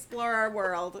don't explore our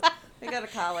world. We go to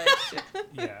college. okay.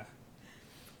 Yeah.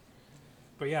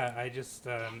 But yeah, I just,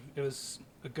 it was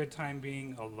a good time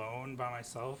being alone by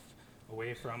myself,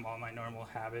 away from all my normal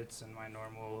habits and my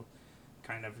normal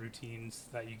kind of routines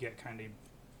that you get kind of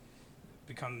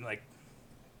become, like,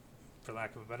 for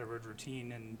lack of a better word,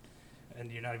 routine,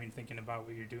 and you're not even thinking about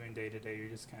what you're doing day to day. You're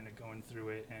just kind of going through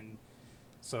it. And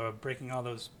so breaking all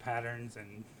those patterns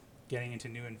and getting into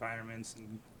new environments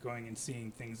and going and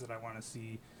seeing things that I want to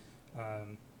see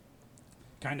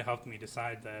kind of helped me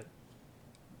decide that,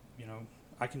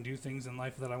 I can do things in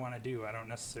life that I want to do. I don't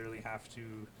necessarily have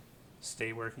to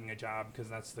stay working a job because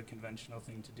that's the conventional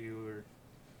thing to do, or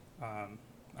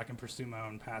I can pursue my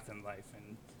own path in life.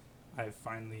 And I've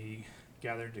finally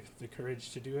gathered the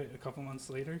courage to do it a couple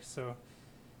months later. So,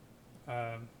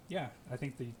 yeah, I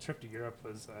think the trip to Europe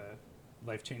was a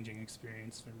life-changing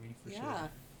experience for me, for sure. Yeah.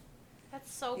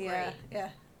 That's so great. Yeah. Yeah.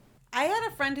 I had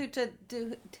a friend who did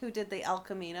the El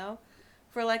Camino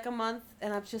for like a month,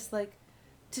 and I'm just like,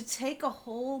 to take a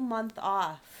whole month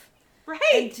off and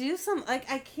Right. do some, like,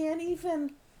 I can't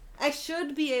even. I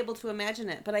should be able to imagine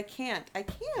it, but I can't. I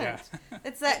can't. Yeah.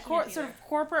 It's that can't sort either. of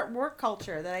corporate work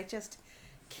culture that I just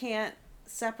can't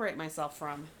separate myself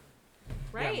from.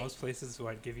 Right. Yeah, most places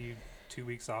would give you 2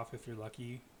 weeks off if you're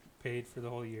lucky, paid for the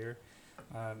whole year.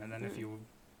 And then if you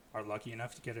are lucky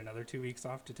enough to get another 2 weeks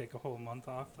off to take a whole month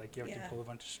off, like, you have Yeah. to pull a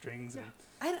bunch of strings.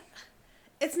 And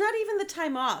it's not even the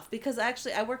time off, because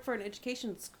actually I work for an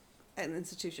an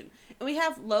institution, and we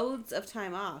have loads of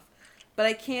time off, but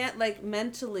I can't like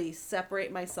mentally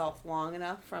separate myself long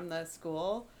enough from the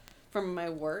school, from my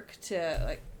work to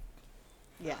like,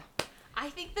 yeah. I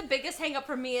think the biggest hang up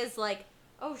for me is like,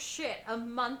 oh shit, a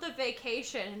month of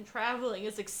vacation and traveling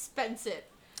is expensive.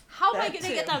 How am I That going to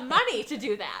too. get the money to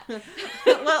do that?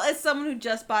 Well, as someone who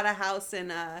just bought a house in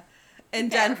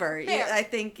Denver, fair. I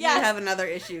think Yes. you have another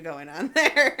issue going on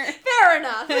there. Fair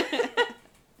enough.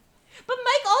 But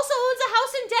Mike also owns a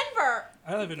house in Denver.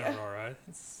 I live in Aurora.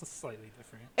 It's slightly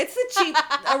different. It's the cheap.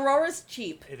 Aurora's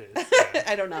cheap. It is. Yeah.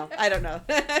 I don't know.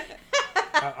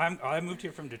 I moved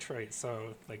here from Detroit,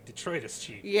 so like Detroit is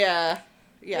cheap. Yeah.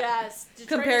 Yes. Detroit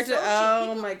Compared is to, so cheap. oh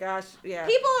People- my gosh, yeah.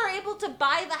 People are able to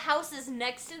buy the houses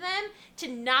next to them to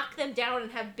knock them down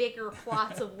and have bigger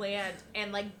plots of land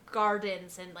and like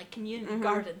gardens and like community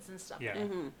gardens and stuff. Yeah.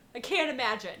 I can't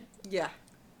imagine. Yeah.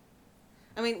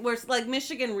 I mean, we're like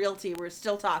Michigan Realty, we're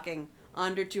still talking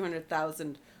under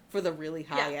 200,000 for the really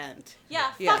high end.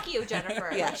 Yeah, Yeah. fuck you,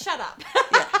 Jennifer. Yeah. Like, shut up.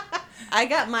 Yeah. I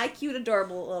got my cute,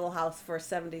 adorable little house for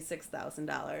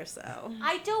 $76,000, so.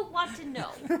 I don't want to know.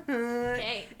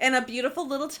 Okay. In a beautiful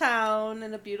little town,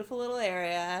 in a beautiful little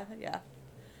area. Yeah.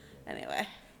 Anyway.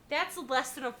 That's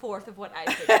less than a fourth of what I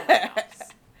paid for my house.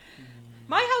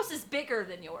 My house is bigger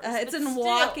than yours. It's but in still.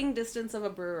 walking distance of a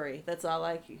brewery. That's all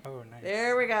I can. Oh, nice.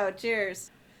 There we go.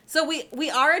 Cheers. So we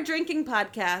are a drinking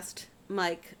podcast,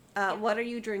 Mike. What are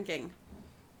you drinking?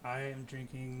 I am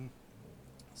drinking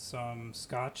some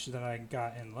scotch that I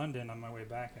got in London on my way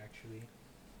back, actually.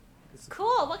 It's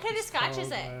Cool. What kind of it's scotch is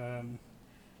called, it?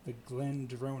 The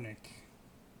Glendronach.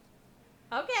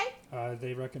 Okay.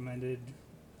 They recommended.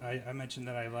 I mentioned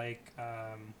that I like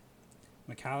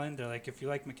Macallan. They're like, if you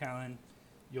like Macallan,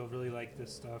 you'll really like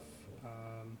this stuff.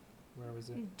 Where was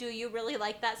it? Do you really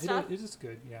like that stuff? It is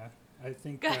good, yeah. I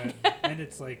think, Good. and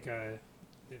it's like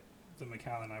the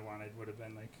Macallan I wanted would have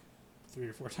been like 3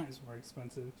 or 4 times more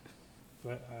expensive.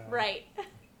 But Right.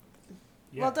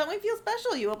 yeah, Well, don't we feel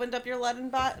special? You opened up your London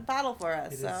bottle for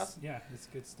us. it So. is, yeah, it's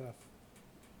good stuff.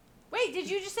 Wait, did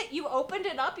you just say you opened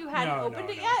it up? You hadn't opened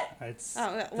it yet? It's,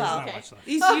 Oh, there's well, not okay. much left.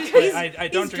 He's, Okay. he's, I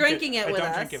don't he's drink drinking it with I don't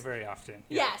us. drink it very often.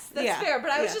 Yeah. Yes, that's Yeah. fair.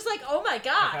 But I was Yeah. just like, oh my I've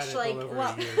gosh, had it like, well over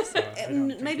well, a year, so I don't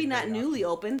drink maybe it not very newly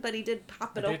often. opened, but he did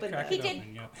pop it I did open. crack He it did.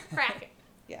 open, yeah. crack it.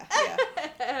 Yeah,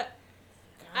 yeah.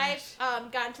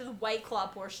 I've gotten to the White Claw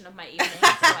portion of my evening,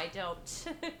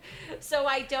 so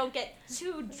I don't get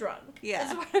too drunk.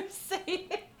 Yeah. is what I'm saying.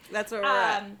 That's where we're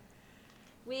at.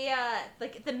 We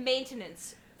like the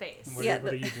maintenance phase. What, Yeah,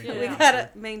 what are you drinking? We Yeah. gotta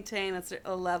maintain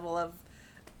a level of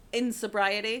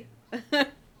insobriety.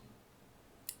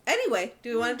 Anyway,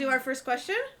 do we want to do our first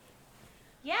question?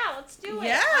 Yeah, let's do it.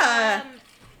 Yeah.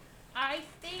 I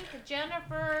think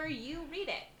Jennifer, you read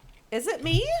it. Is it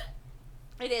me?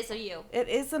 It is a you. It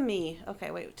is a me.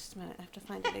 Okay, wait just a minute. I have to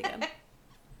find it again.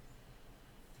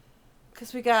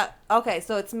 Because we got... Okay,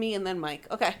 so it's me and then Mike.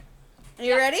 Okay. Are you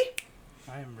Yeah. ready?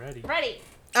 I am ready. Ready?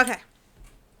 Okay.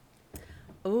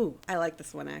 Ooh, I like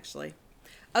this one, actually.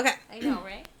 Okay. I know,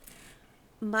 right?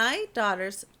 My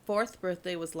daughter's 4th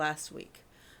birthday was last week.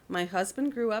 My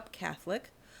husband grew up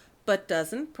Catholic, but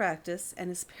doesn't practice, and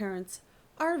his parents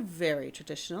are very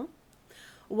traditional.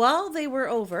 While they were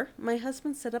over, my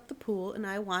husband set up the pool, and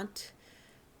I went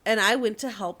to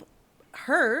help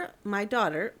her, my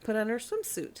daughter, put on her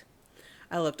swimsuit.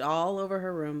 I looked all over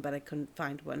her room, but I couldn't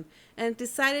find one, and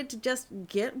decided to just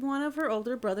get one of her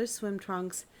older brother's swim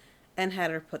trunks and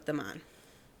had her put them on.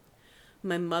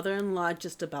 My mother-in-law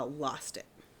just about lost it.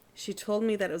 She told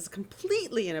me that it was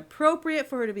completely inappropriate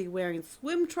for her to be wearing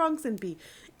swim trunks and be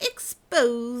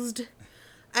exposed.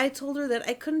 I told her that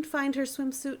I couldn't find her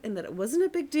swimsuit and that it wasn't a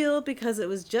big deal because it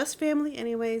was just family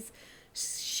anyways.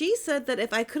 She said that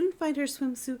if I couldn't find her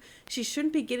swimsuit, she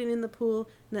shouldn't be getting in the pool,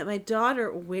 and that my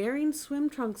daughter wearing swim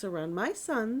trunks around my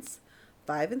sons,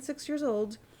 5 and 6 years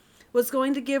old, was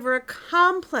going to give her a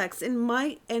complex and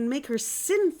make her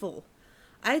sinful.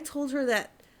 I told her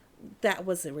that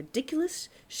was ridiculous.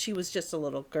 She was just a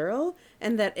little girl,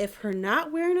 and that if her not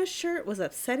wearing a shirt was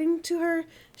upsetting to her,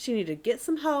 she needed to get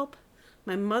some help.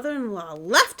 My mother-in-law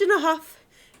left in a huff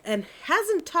and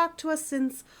hasn't talked to us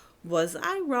since. Was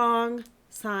I wrong?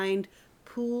 Signed,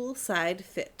 Poolside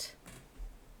Fit.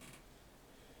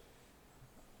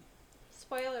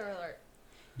 Spoiler alert.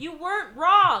 You weren't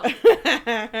wrong.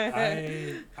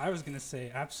 I was gonna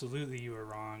say absolutely you were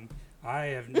wrong. I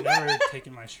have never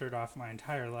taken my shirt off my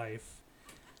entire life,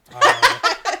 and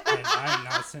I am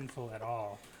not sinful at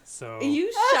all. So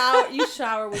You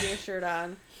shower with your shirt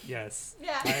on. yes,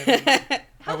 Yeah.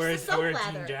 I wear the a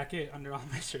lather? jean jacket under all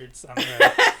my shirts. I'm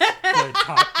the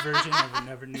top version of a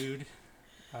Never Nude.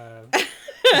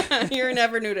 You're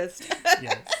never nudist.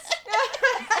 Yes.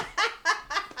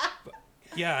 But,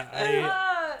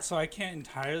 yeah, so I can't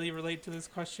entirely relate to this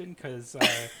question because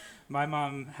my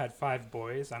mom had 5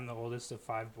 boys. I'm the oldest of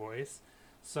 5 boys.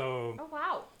 So Oh,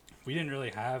 wow. we didn't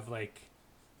really have like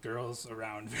girls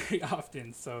around very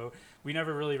often, so we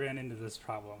never really ran into this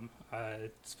problem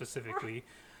specifically.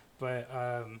 But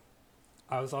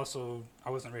I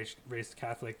wasn't raised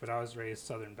Catholic, but I was raised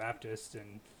Southern Baptist,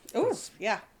 and Oh, was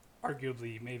yeah.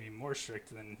 arguably maybe more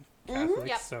strict than Catholics.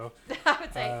 Yep. So I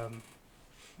would say.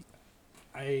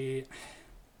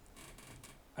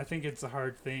 I think it's a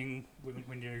hard thing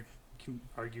when you're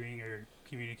arguing or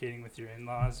communicating with your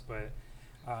in-laws, but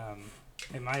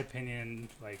in my opinion,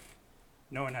 like,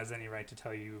 no one has any right to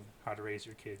tell you how to raise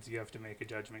your kids. You have to make a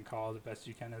judgment call the best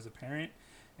you can as a parent,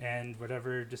 and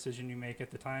whatever decision you make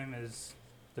at the time is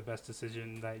the best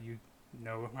decision that you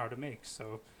know how to make.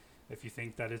 So if you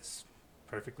think that it's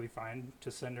perfectly fine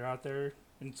to send her out there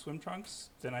in swim trunks,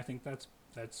 then I think that's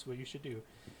what you should do.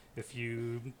 If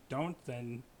you don't,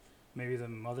 then maybe the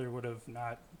mother would have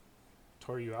not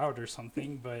tore you out or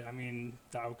something, but I mean,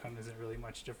 the outcome isn't really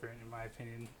much different in my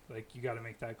opinion. Like, you got to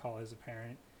make that call as a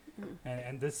parent.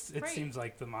 And this, it Right. seems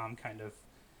like the mom kind of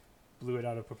blew it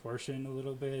out of proportion a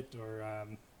little bit, or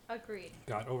Agreed.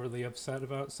 got overly upset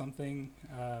about something.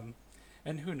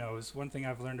 And who knows? One thing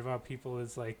I've learned about people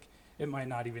is, like, it might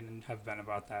not even have been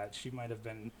about that. She might have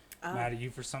been mad at you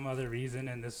for some other reason,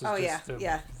 and this was just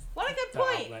What a good the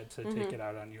point. outlet to take it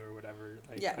out on you or whatever.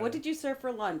 Like, Yeah. What did you serve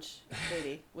for lunch,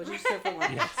 Katie? What did you serve for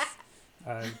lunch?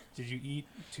 Yes. Did you eat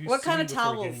too What soon kind of before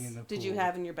towels getting in the did you pool?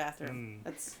 have in your bathroom?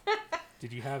 That's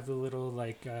Did you have the little,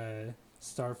 like,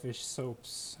 starfish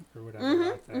soaps or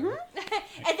whatever out there?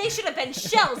 And they should have been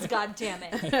shells,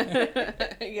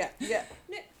 goddammit. yeah.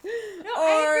 No, Or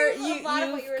I agree with a lot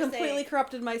of what you you've were completely saying.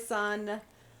 corrupted my son.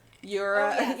 You're Oh,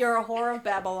 yes. you're a whore of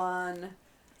Babylon.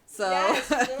 So Yes,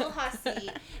 little hussy.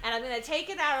 And I'm going to take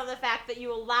it out of the fact that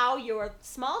you allow your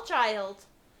small child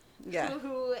yeah.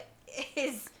 who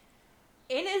is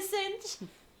innocent,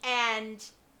 and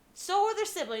so are their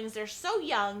siblings. They're so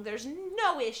young. There's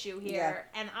no issue here.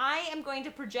 And I am going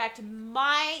to project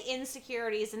my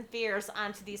insecurities and fears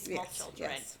onto these small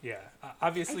children. Yes. Yeah.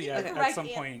 Obviously, I think the at correct some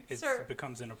point, it answer-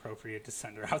 becomes inappropriate to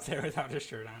send her out there without a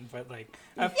shirt on. But, like,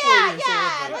 at 4 Yeah, years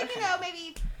yeah. old, Like,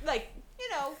 maybe,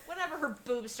 whenever her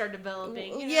boobs start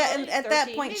developing. Yeah, and maybe at that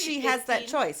 13, point maybe she has that 15.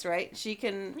 choice, right? She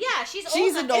can Yeah, she's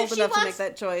she's old old enough to make wants-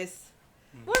 that choice.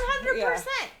 100%. Yeah.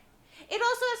 It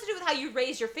also has to do with how you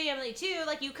raise your family too.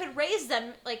 Like, you could raise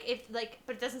them but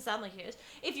it doesn't sound like it is.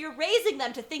 If you're raising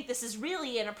them to think this is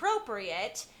really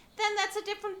inappropriate, then that's a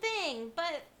different thing.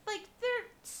 But like, they're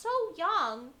so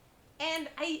young, and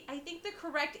I think the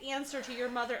correct answer to your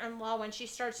mother-in-law when she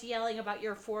starts yelling about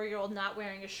your 4-year-old not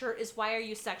wearing a shirt is, why are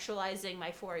you sexualizing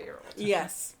my 4-year-old?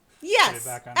 Yes. Yes.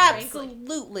 back on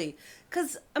Absolutely.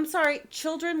 Because I'm sorry,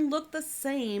 children look the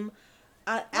same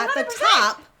at the 100%.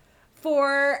 top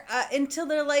for until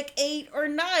they're like 8 or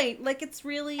 9. Like, it's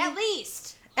really At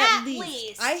least. At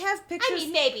least. I have pictures. I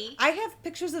mean, maybe. I have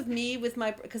pictures of me with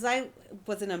my, because I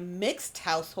was in a mixed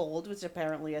household, which is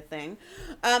apparently a thing.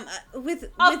 With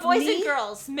Boys me, and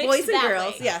girls. Mixed boys and that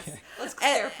girls, way. yes. Let's And,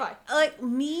 clarify. like,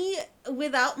 me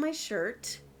without my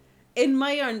shirt, in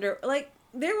my like,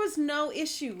 there was no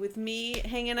issue with me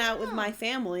hanging out with my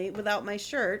family without my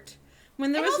shirt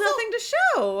when there And was also- nothing to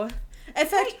show. In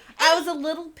fact, I was a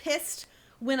little pissed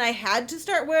when I had to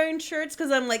start wearing shirts, because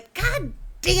I'm like, God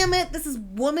damn it, this is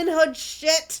womanhood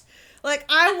shit. Like,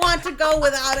 I want to go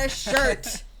without a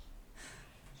shirt.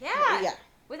 Yeah. Yeah.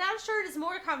 Without a shirt is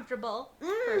more comfortable,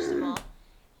 first of all.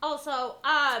 Also,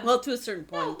 Well, to a certain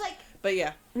point. no, like, But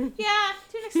yeah. yeah,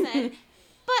 to an extent.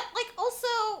 But, like,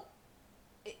 also,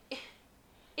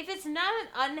 if it's not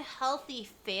an unhealthy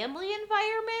family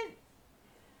environment,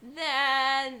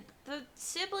 then the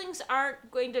siblings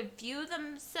aren't going to view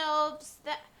themselves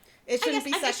that... It shouldn't I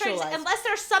be guess I'm just trying to say, sexualized. unless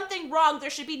there's something wrong, there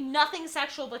should be nothing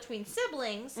sexual between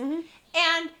siblings, Mm-hmm.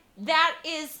 and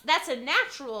that's the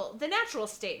natural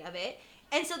state of it.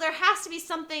 And so there has to be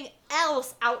something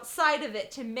else outside of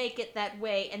it to make it that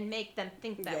way and make them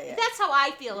think that way. Yeah. That's how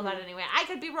I feel about it anyway. I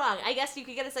could be wrong. I guess you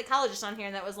could get a psychologist on here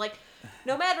and that was like,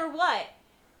 no matter what,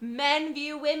 men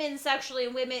view women sexually,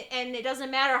 and it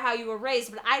doesn't matter how you were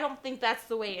raised, but I don't think that's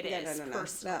the way it is, No.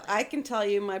 personally. No, I can tell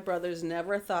you my brothers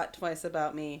never thought twice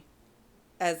about me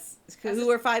who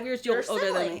were 5 years your older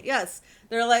than me. sibling. Yes.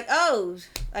 They're like, oh,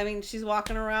 I mean, she's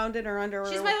walking around in her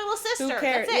underwear. She's my little sister. Who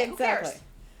cares? That's it. Yeah, exactly. Who cares?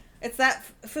 It's that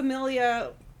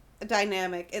familial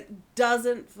dynamic. It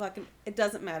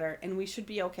doesn't matter, and we should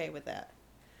be okay with that.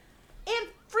 And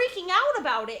freaking out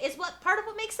about it is part of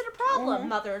what makes it a problem,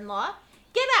 mother-in-law.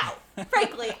 Get out.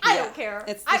 Frankly, I don't care.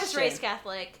 I was raised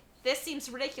Catholic. This seems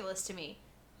ridiculous to me.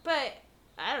 But,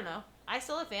 I don't know. I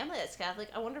still have family that's Catholic.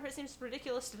 I wonder if it seems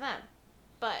ridiculous to them.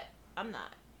 But, I'm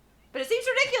not. But it seems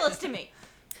ridiculous to me.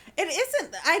 It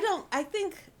isn't. I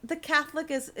think the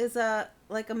Catholic is a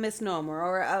misnomer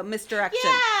or a misdirection.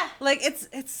 Yeah. Like,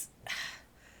 it's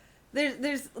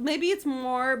there's maybe it's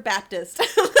more Baptist.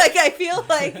 Like, I feel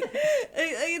like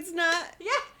it's not.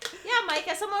 Yeah, Mike,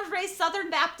 as someone who's raised Southern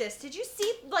Baptist, did you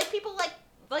see, like, people, like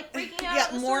freaking out? Yeah,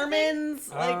 at this Mormons,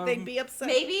 sort of like, they'd be upset.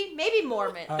 Maybe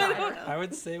Mormon. I don't know. I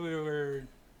would say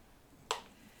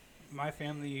my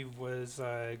family was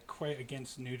quite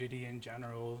against nudity in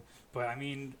general, but I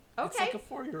mean, it's like a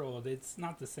 4-year-old. It's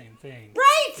not the same thing.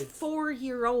 Right! It's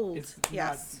 4-year-old. It's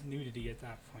yes. not nudity at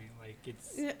that point. Like,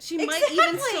 it's... Yeah, she might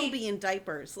even still be in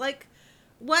diapers. Like,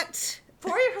 what?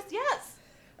 4 years, yes.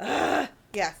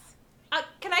 Yes.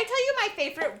 Can I tell you my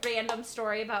favorite random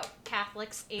story about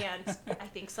Catholics and, I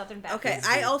think, Southern Baptists? Okay,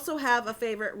 I also have a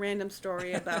favorite random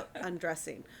story about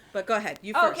undressing. But go ahead,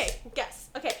 you first. Okay, yes.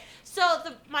 Okay, so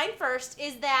mine first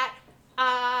is that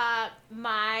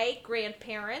my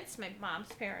grandparents, my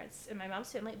mom's parents, and my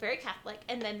mom's family, very Catholic,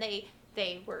 and then they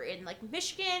were in, like,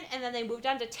 Michigan, and then they moved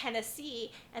on to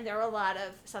Tennessee, and there were a lot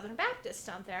of Southern Baptists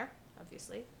down there,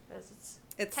 obviously, because It's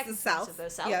the technically South. of the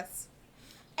South. Yes.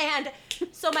 And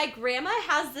so my grandma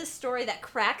has this story that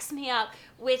cracks me up,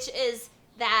 which is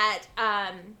that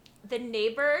the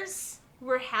neighbors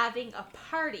were having a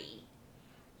party,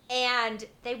 and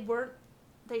they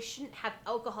shouldn't have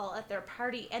alcohol at their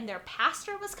party, and their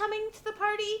pastor was coming to the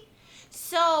party.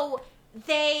 So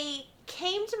they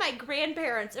came to my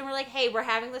grandparents and were like, hey, we're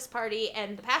having this party,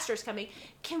 and the pastor's coming.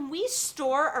 Can we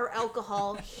store our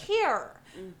alcohol here?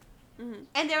 Mm-hmm.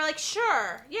 And they're like,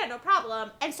 sure, yeah, no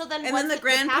problem. And so then the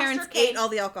grandparents ate all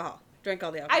the alcohol, drank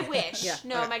all the alcohol. I wish. Yeah,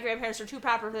 no, okay. My grandparents were too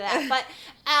proper for that.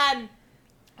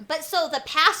 But so the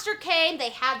pastor came, they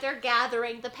had their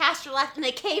gathering, the pastor left, and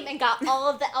they came and got all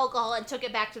of the alcohol and took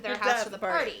it back to their house for the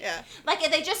party. Yeah. Like,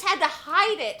 they just had to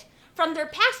hide it from their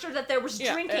pastor that there was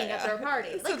drinking at their party.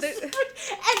 Like, So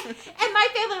and my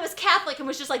family was Catholic and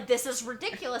was just like, this is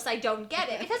ridiculous, I don't get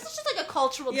it. Because it's just like a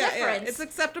cultural difference. It's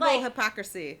acceptable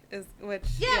hypocrisy,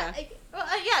 Yeah,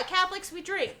 Catholics, we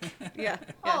drink. Yeah.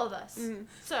 All of us. Mm-hmm.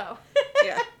 So.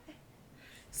 Yeah.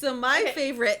 So my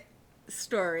favorite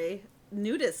story,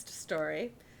 nudist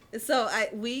story, so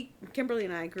Kimberly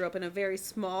and I grew up in a very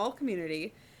small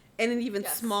community in an even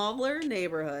smaller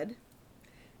neighborhood.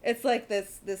 It's like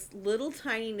this little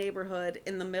tiny neighborhood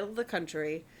in the middle of the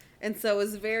country, and so it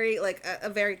was very like a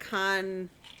very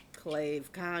conclave,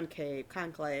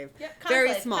 Yeah,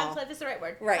 very small. Conclave is the right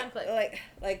word. Right, Conclave.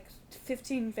 like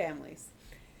 15 families,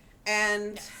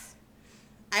 and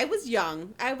I was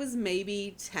young. I was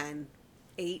maybe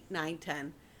 8, 9,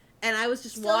 10, and I was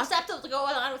just Still acceptable to go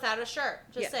on without a shirt.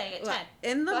 Just saying, at 10.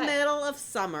 In the middle of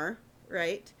summer,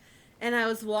 right? And I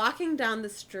was walking down the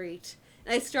street,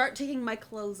 and I start taking my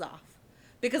clothes off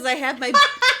because I have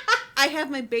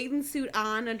my bathing suit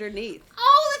on underneath.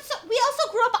 Oh, we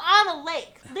also grew up on a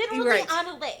lake, literally on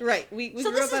a lake. Right, we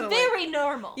so grew this up on is a lake. very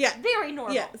normal. Yeah, very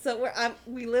normal. Yeah, so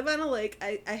we live on a lake.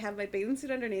 I have my bathing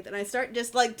suit underneath, and I start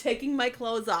just like taking my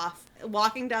clothes off,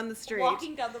 walking down the street.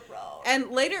 Walking down the road.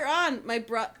 And later on,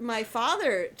 my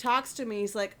father talks to me.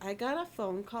 He's like, I got a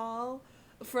phone call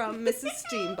from Mrs.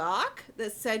 Steenbach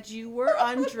that said you were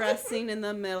undressing in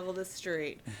the middle of the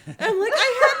street. And I'm like,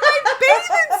 I had my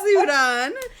bathing suit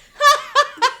on.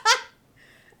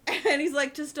 And he's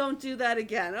like, just don't do that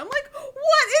again. I'm like,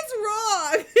 what is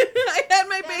wrong? I had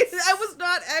my bathing. I was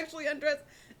not actually undressed.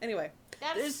 Anyway.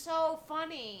 That's so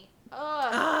funny.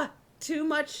 Ugh. Too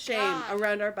much shame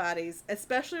around our bodies,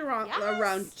 especially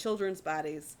around children's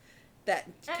bodies that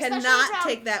cannot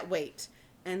take that weight.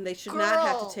 And they should not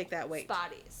have to take that weight.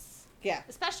 Bodies. Yeah.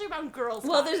 Especially around girls'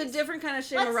 Well, bodies. there's a different kind of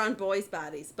shame around boys'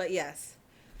 bodies, but yes.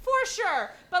 For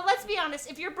sure. But let's be honest,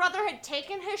 if your brother had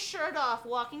taken his shirt off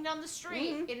walking down the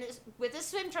street with his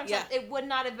swim trunks on, it would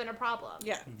not have been a problem.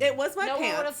 Yeah. It was my no pants.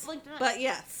 one would have blinked an eye. But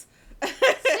yes.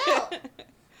 Still.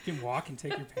 You can walk and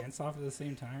take your pants off at the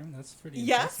same time. That's pretty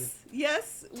impressive.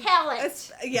 Yes.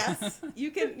 Talent. Yes. You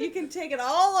can take it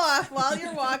all off while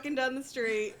you're walking down the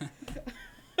street.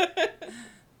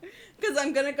 Because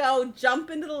I'm going to go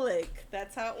jump into the lake.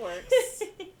 That's how it works.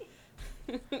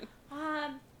 All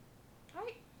right.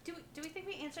 Do we think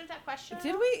we answered that question?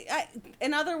 Did we?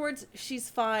 In other words, she's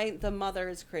fine. The mother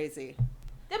is crazy.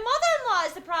 The mother-in-law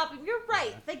is the problem. You're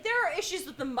right. Like, there are issues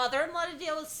with the mother-in-law to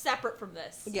deal with separate from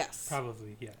this. Yes.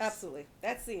 Probably, yes. Absolutely.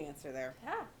 That's the answer there.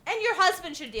 Yeah. And your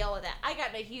husband should deal with that. I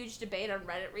got in a huge debate on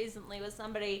Reddit recently with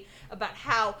somebody about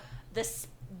how the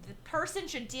person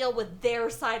should deal with their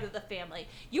side of the family.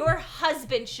 Your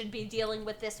husband should be dealing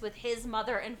with this with his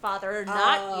mother and father,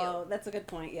 not you. Oh, that's a good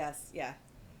point. Yes. Yeah.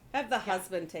 Have the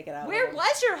husband take it out. Where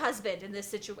was your husband in this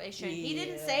situation? He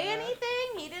didn't say Yeah.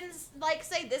 anything. He didn't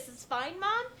say, "This is fine,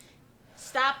 Mom.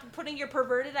 Stop putting your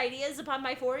perverted ideas upon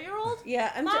my 4-year-old."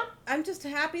 Yeah, Mom? I'm just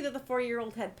happy that the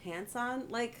 4-year-old had pants on.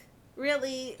 Like,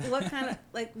 really, what kind of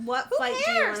what Who fight do you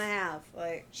cares? want to have?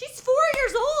 Like, She's 4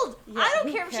 years old. Yeah, I don't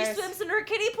who care if she cares? swims in her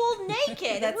kiddie pool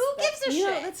naked. Who gives a you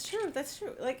know, shit? that's true. That's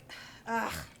true. Like,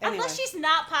 anyway. Unless she's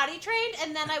not potty trained,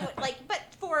 and then I would but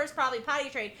 4 is probably potty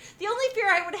trained. The only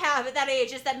fear I would have at that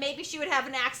age is that maybe she would have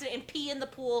an accident and pee in the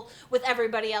pool with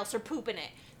everybody else or poop in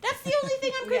it. That's the only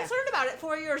thing I'm Yeah. concerned about at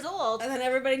 4 years old. And then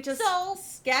everybody just So-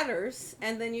 scatters,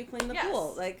 and then you clean the Yes.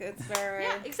 pool. Like, it's very.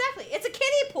 Yeah, exactly. It's a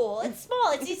kiddie pool. It's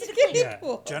small. It's easy to clean. Yeah,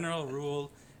 Cool. general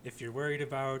rule, if you're worried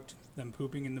about them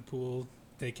pooping in the pool,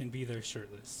 they can be there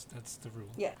shirtless. That's the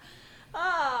rule. Yeah.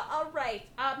 All right.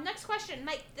 Next question,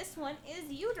 Mike. This one is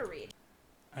you to read.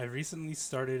 I recently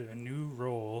started a new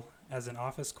role as an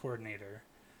office coordinator.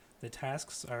 The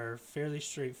tasks are fairly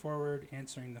straightforward,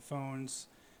 answering the phones,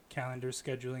 calendar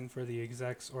scheduling for the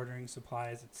execs, ordering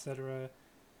supplies, etc.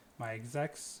 My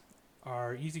execs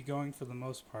are easygoing for the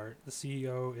most part. The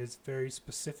CEO is very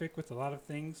specific with a lot of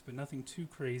things, but nothing too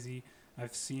crazy.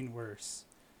 I've seen worse.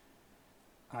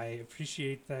 I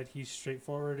appreciate that he's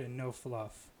straightforward and no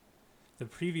fluff. The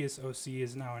previous OC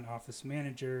is now an office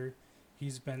manager.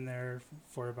 He's been there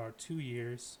for about 2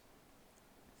 years.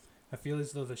 I feel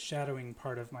as though the shadowing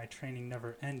part of my training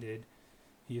never ended.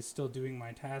 He is still doing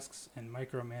my tasks and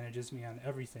micromanages me on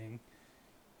everything.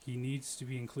 He needs to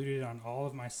be included on all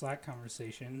of my Slack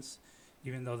conversations,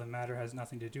 even though the matter has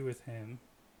nothing to do with him.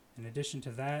 In addition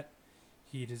to that,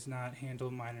 he does not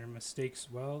handle minor mistakes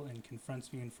well and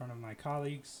confronts me in front of my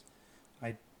colleagues.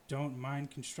 I don't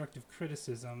mind constructive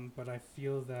criticism, but I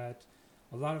feel that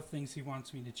a lot of things he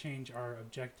wants me to change are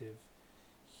objective.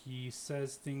 He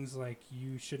says things like,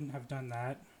 "You shouldn't have done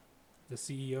that. The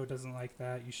CEO doesn't like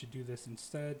that. You should do this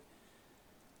instead."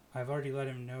 I've already let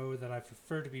him know that I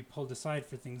prefer to be pulled aside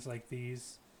for things like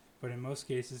these, but in most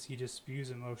cases he just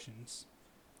spews emotions.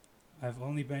 I've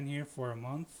only been here for a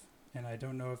month, and I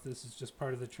don't know if this is just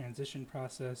part of the transition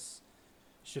process.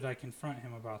 Should I confront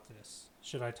him about this?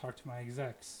 Should I talk to my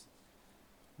execs?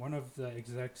 One of the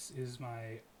execs is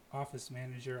my office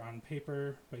manager on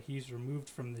paper, but he's removed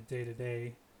from the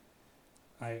day-to-day.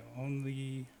 I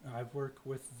work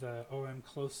with the OM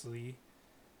closely,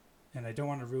 and I don't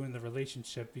want to ruin the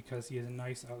relationship because he is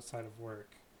nice outside of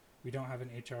work. We don't have an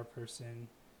HR person.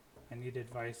 I need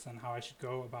advice on how I should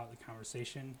go about the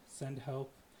conversation. Send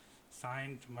help.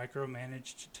 Signed,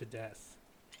 micromanaged to death.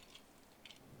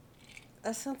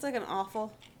 That sounds like an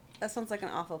awful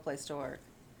place to work.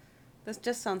 This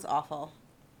just sounds awful.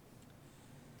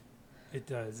 It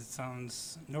does. It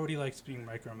sounds... Nobody likes being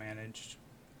micromanaged,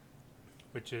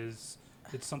 which is...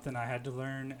 It's something I had to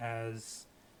learn as...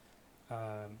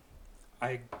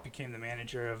 I became the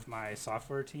manager of my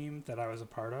software team that I was a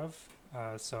part of.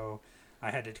 So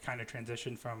I had to kind of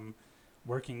transition from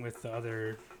working with the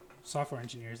other software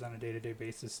engineers on a day-to-day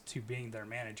basis to being their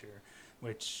manager,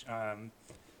 which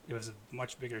it was a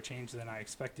much bigger change than I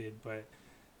expected, but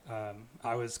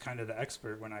I was kind of the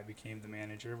expert when I became the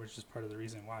manager, which is part of the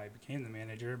reason why I became the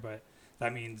manager, but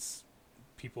that means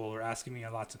people were asking me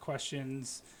lots of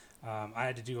questions. I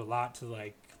had to do a lot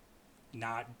to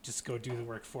not just go do the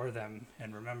work for them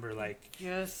and remember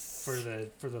Yes.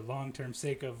 for the long-term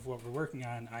sake of what we're working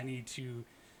on, I need to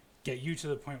get you to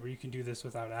the point where you can do this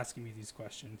without asking me these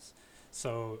questions.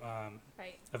 So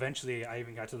Right. eventually I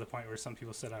even got to the point where some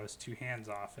people said I was too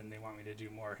hands-off and they want me to do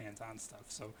more hands-on stuff.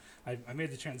 So I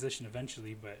made the transition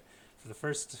eventually, but for the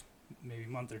first maybe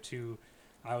month or two,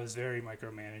 I was very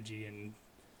micromanagey and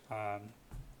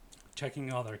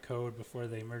checking all their code before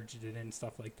they merged it in,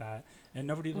 stuff like that. And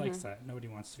nobody likes that. Nobody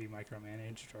wants to be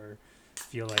micromanaged or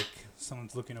feel like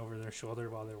someone's looking over their shoulder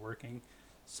while they're working.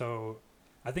 So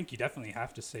I think you definitely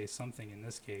have to say something in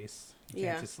this case. You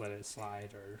can't just let it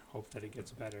slide or hope that it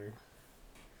gets better.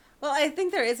 Well, I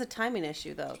think there is a timing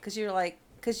issue, though, because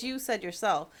you said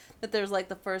yourself that there's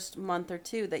the first month or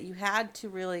two that you had to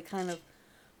really kind of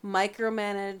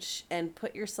micromanage and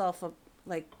put yourself up,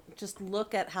 just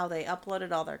look at how they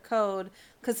uploaded all their code,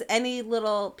 because any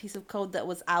little piece of code that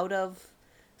was out of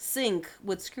sync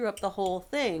would screw up the whole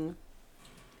thing.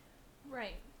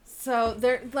 Right. So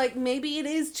maybe it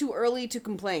is too early to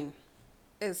complain.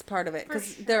 is part of it For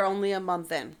because sure. they're only a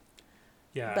month in.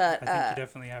 Yeah, But, I think you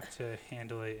definitely have to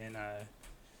handle it in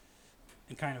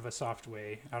kind of a soft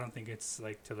way. I don't think it's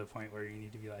like to the point where you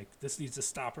need to be like, this needs to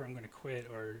stop or I'm going to quit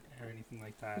or anything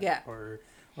like that. Yeah. Or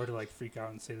to like freak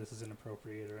out and say this is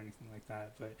inappropriate or anything like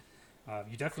that. But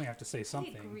you definitely have to say I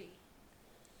something. agree.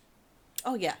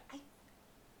 Oh yeah.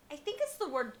 I think it's the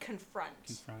word confront.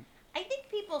 Confront. I think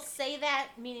people say that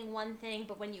meaning one thing,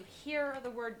 but when you hear the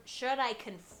word, should I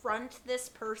confront this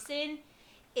person,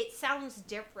 it sounds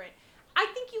different. I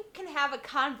think you can have a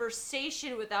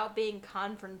conversation without being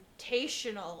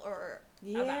confrontational or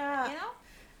about Yeah. it, you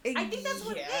know? I think that's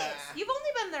what it is. You've only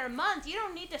been there a month. You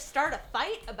don't need to start a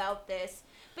fight about this,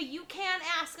 but you can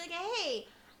ask, like, hey,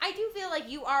 I do feel like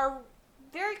you are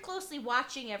very closely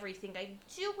watching everything I'm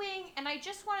doing, and I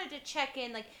just wanted to check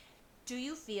in, like, do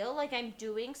you feel like I'm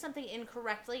doing something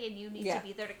incorrectly and you need Yeah. to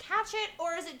be there to catch it?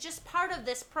 Or is it just part of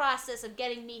this process of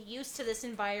getting me used to this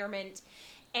environment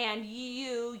and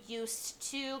you used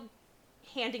to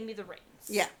handing me the reins?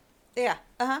 Yeah. Yeah.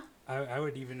 Uh-huh. I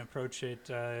would even approach it,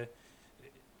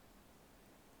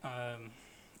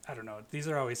 I don't know. These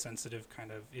are always sensitive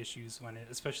kind of issues when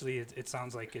especially it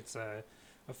sounds like it's a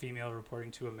female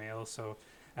reporting to a male. So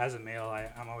as a male,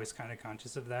 I'm always kind of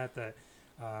conscious of that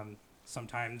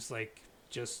sometimes, like,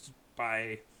 just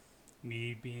by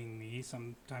me being me,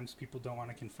 sometimes people don't want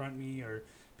to confront me or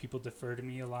people defer to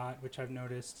me a lot, which I've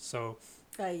noticed. So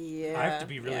Yeah. I have to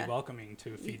be really yeah. welcoming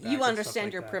to feedback. You and stuff understand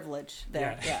like your that. privilege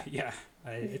there. Yeah, Yeah.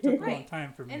 yeah. It took a long Right.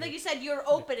 time for me. And to- like you said, you're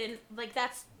open and, like,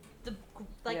 that's the,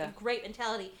 like, Yeah. a great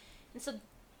mentality. And so,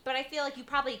 but I feel like you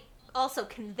probably also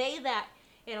convey that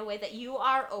in a way that you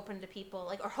are open to people,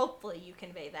 like, or hopefully you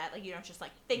convey that, like, you don't just,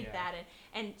 like, think Yeah. that,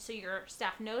 and so your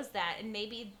staff knows that, and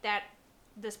maybe that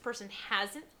this person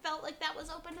hasn't felt like that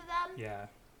was open to them. Yeah.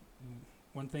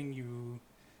 One thing you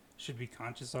should be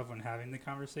conscious of when having the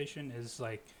conversation is,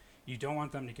 like, you don't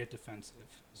want them to get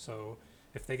defensive. So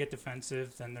if they get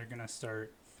defensive, then they're going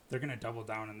to double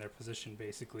down in their position,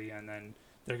 basically, and then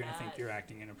they're going to think Yes. you're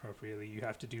acting inappropriately. You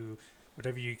have to do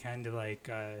whatever you can to, like,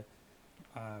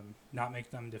 not make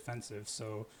them defensive.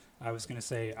 So I was going to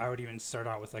say, I would even start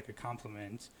out with, like, a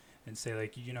compliment and say,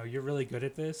 like, you know, you're really good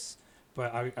at this,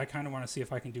 but I kind of want to see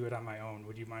if I can do it on my own.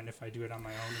 Would you mind if I do it on my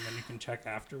own? And then you can check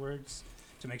afterwards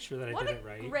to make sure that I What did a it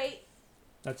right. great,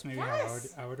 That's maybe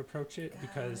Yes. how I would approach it,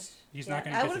 because he's Yeah. not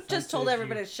going to I get would have just told defensive.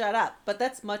 everybody to shut up, but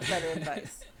that's much better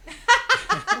advice. no,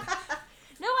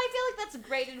 I feel like that's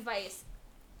great advice.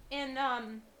 And,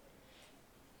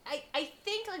 I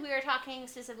think, like, we were talking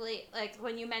specifically, like,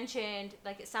 when you mentioned,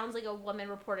 like, it sounds like a woman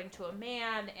reporting to a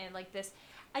man, and, like, this,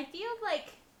 I feel like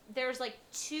there's, like,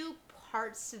 two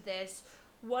parts to this,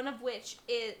 one of which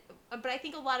is, but I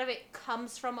think a lot of it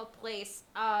comes from a place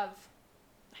of,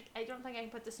 I don't think I can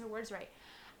put this into words right.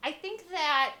 I think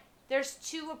that there's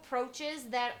two approaches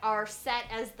that are set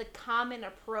as the common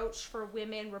approach for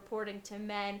women reporting to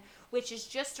men, which is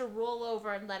just to roll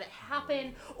over and let it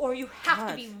happen, or you have to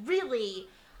God. be really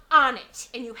on it,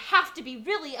 and you have to be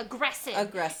really aggressive.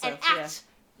 Aggressive, And act,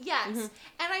 yes. And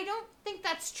I don't think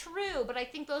that's true, but I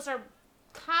think those are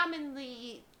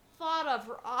commonly thought of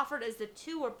or offered as the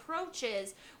two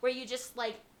approaches where you just,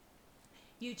 like,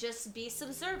 you just be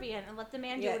subservient and let the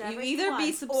man do Yeah, whatever you he either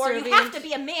be wants. Or you have subservient to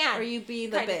be a man. Or you be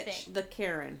the kind of bitch, thing. the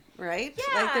Karen, right?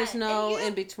 Yeah, Like there's no and you-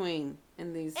 in between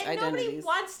in these and identities. nobody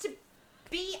wants to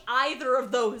be either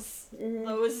of those Mm-hmm.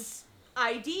 those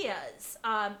ideas.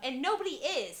 And nobody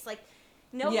is. Like,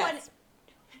 no Yes.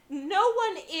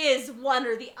 one is one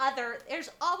or the other. There's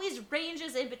always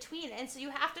ranges in between, and so you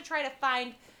have to try to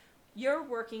find your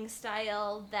working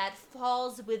style that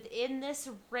falls within this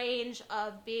range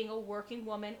of being a working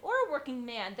woman or a working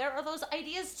man. There are those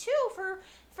ideas too for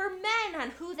men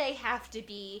on who they have to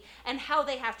be and how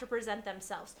they have to present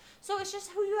themselves. So it's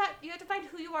just who you have to find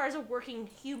who you are as a working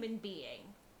human being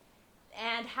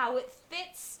and how it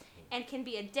fits and can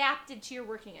be adapted to your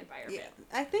working environment.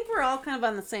 Yeah, I think we're all kind of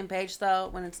on the same page though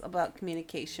when it's about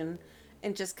communication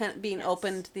and just kind of being Yes.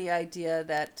 open to the idea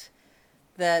that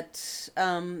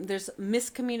there's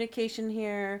miscommunication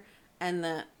here and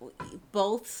that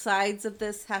both sides of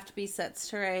this have to be set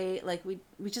straight. Like we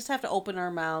just have to open our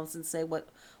mouths and say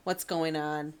what's going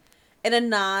on in a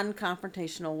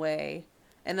non-confrontational way.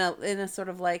 In a sort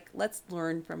of like let's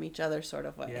learn from each other sort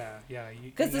of way. Yeah.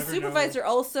 Because the never supervisor know.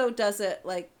 also does it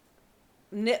like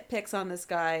nitpicks on this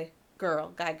guy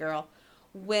girl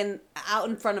when out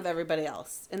in front of everybody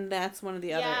else, and that's one of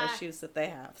the other Yeah. issues that they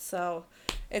have. So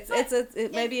But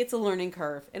maybe it's a learning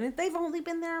curve, and they've only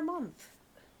been there a month.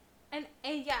 And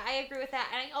yeah, I agree with that.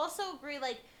 And I also agree,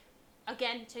 like,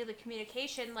 again, to the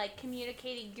communication, like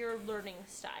communicating your learning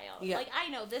style. Yeah. Like, I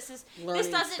know this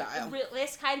Learning doesn't, style.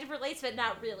 This kind of relates, but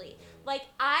not really. Like,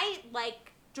 I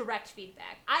like direct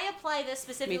feedback. I apply this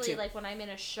specifically, too. like, when I'm in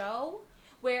a show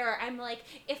where I'm like,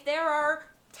 if there are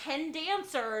 10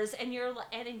 dancers and you're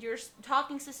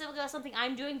talking specifically about something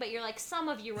I'm doing, but you're like, some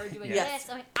of you are doing Yes. this.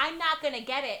 I'm like, I'm not gonna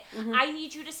get it. I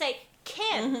need you to say,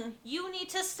 Kim, you need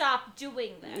to stop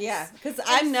doing this. Yeah, because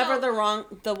I'm never so-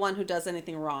 the one who does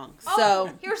anything wrong. Oh, So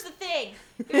here's the thing.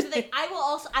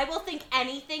 I will think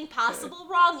anything possible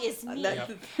wrong is me.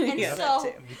 And yeah,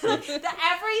 so that too.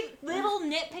 every little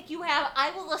nitpick you have,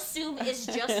 I will assume is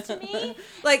just me.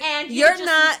 Like And you're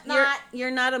just not you're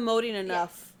not emoting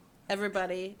enough,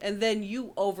 everybody, and then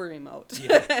you over emote.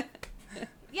 Yeah.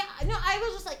 Yeah, no, I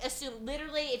will just like assume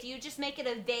literally if you just make it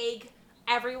a vague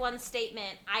everyone's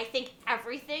statement, I think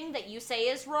everything that you say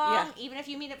is wrong, Yeah. even if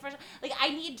you mean it first. Like, I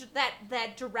need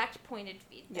that direct pointed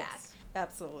feedback. Yes,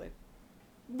 absolutely.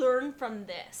 Learn from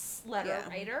this letter Yeah.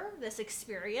 writer, this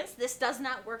experience. This does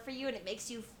not work for you, and it makes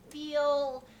you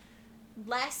feel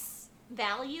less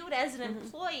valued as an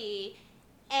employee.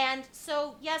 And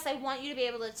so, yes, I want you to be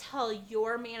able to tell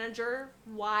your manager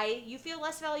why you feel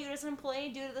less valued as an employee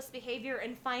due to this behavior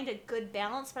and find a good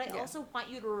balance. But I also want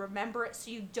you to remember it so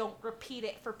you don't repeat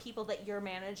it for people that you're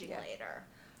managing later.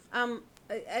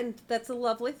 And that's a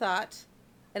lovely thought.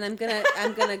 And I'm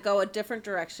gonna go a different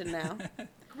direction now.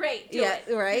 Great, do yeah,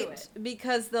 it. right. Do it.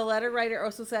 Because the letter writer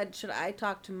also said, "Should I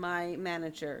talk to my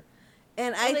manager?"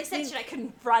 And Well, I they think, said, should I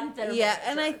confront their yeah, manager?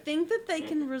 and I think that they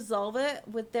can resolve it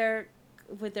with their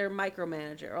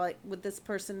micromanager, or like with this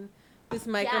person who's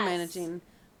micromanaging.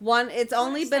 One, it's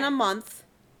only been a 100%. month,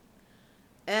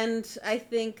 and I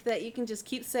think that you can just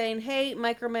keep saying, "Hey,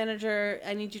 micromanager,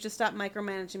 I need you to stop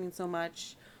micromanaging me so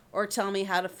much, or tell me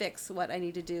how to fix what I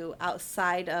need to do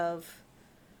outside of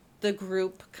the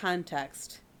group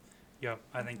context." Yep,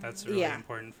 I think that's a really Yeah.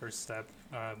 important first step.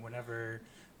 When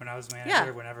I was manager, Yeah.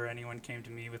 whenever anyone came to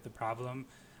me with a problem,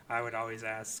 I would always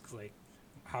ask, like,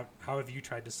 how have you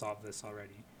tried to solve this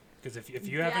already? Because if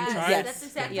you haven't Yes, tried, Yes. that's then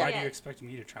exactly why it. do you expect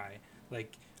me to try?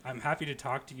 Like, I'm happy to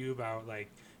talk to you about,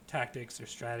 like, tactics or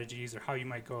strategies or how you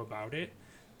might go about it,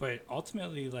 but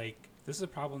ultimately, like, this is a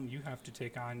problem you have to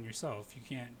take on yourself. You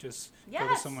can't just go to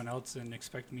Yes. someone else and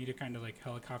expect me to kind of, like,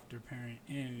 helicopter parent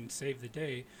in and save the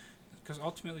day, because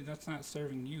ultimately that's not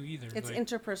serving you either. It's like,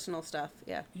 interpersonal stuff.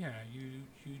 Yeah. yeah, you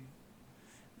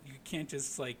can't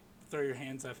just, like, throw your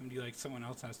hands up and be like, someone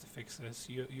else has to fix this.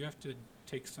 You have to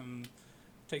take some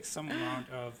amount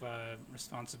of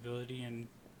responsibility and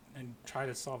try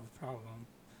to solve the problem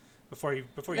before you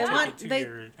They take want- it to they-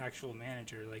 your actual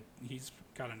manager. Like, he's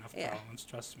got enough Yeah. problems,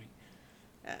 trust me.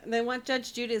 They want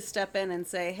Judge Judy to step in and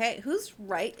say, "Hey, who's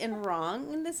right and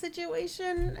wrong in this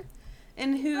situation,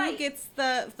 and who Right. gets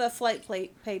the flight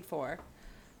plate paid for?"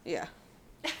 Yeah.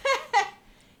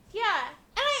 Yeah,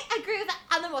 and I agree with that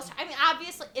on the most. I mean,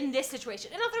 obviously, in this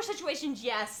situation, in other situations,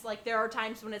 yes, like there are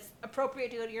times when it's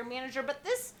appropriate to go to your manager, but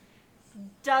this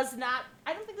does not.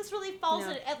 I don't think this really falls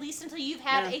No. in, at least until you've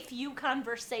had No. a few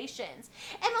conversations,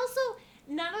 and also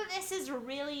none of this is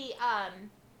really.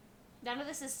 None of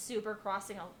this is super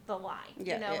crossing the line.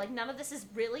 Yeah, you know, yeah. like none of this is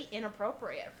really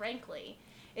inappropriate. Frankly,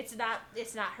 it's not.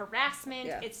 It's not harassment.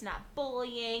 Yeah. It's not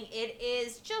bullying. It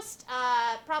is just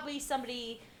probably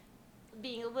somebody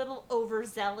being a little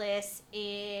overzealous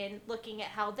in looking at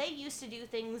how they used to do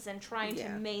things and trying to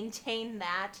Yeah. maintain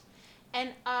that.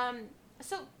 And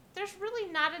so there's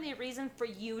really not any reason for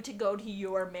you to go to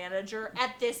your manager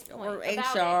at this point. Or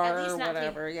about HR it. At least or not to-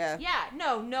 whatever. Yeah. Yeah,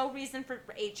 no reason for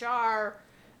HR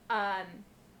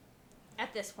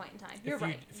at this point in time. You're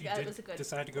right. If you That did was a good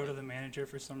decide to go to point. the manager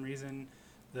for some reason,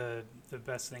 the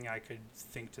best thing I could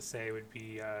think to say would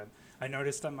be, I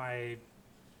noticed that my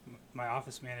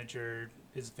office manager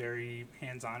is very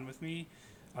hands-on with me,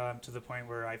 to the point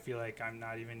where I feel like I'm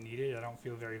not even needed. I don't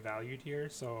feel very valued here.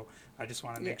 So I just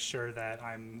want to make sure that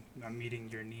I'm meeting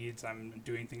your needs. I'm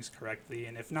doing things correctly.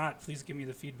 And if not, please give me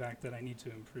the feedback that I need to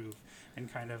improve, and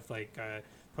kind of like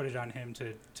put it on him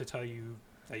to tell you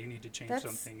that you need to change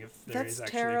something if there is That's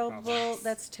actually a problem. terrible.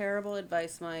 That's terrible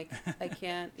advice, Mike. I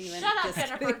can't even. Shut up,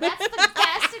 disagree. Jennifer. That's the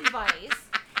best advice.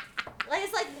 Like,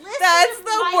 it's like, listen That's to the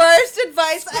my worst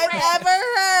advice script. I've ever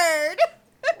heard.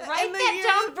 Write In the that years-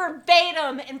 down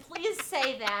verbatim, and please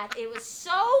say that. It was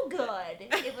so good.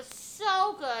 It was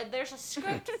so good. There's a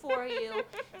script for you.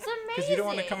 It's amazing. Because you don't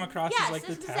want to come across yes, as like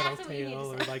the that's exactly what you need to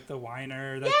tattletale say. or like the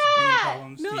whiner that's Yeah. bringing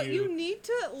problems No, to you need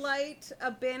to light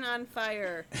a bin on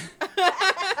fire.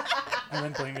 and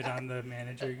then blame it on the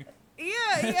manager.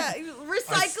 Yeah.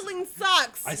 Recycling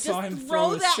sucks. I saw Just him throw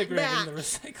throw a that cigarette back. in the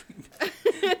recycling bin.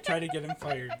 try to get him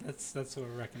fired. That's what we're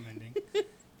recommending.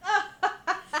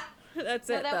 That's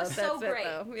No, it, that though. was so That's great.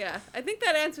 it, though. Yeah, I think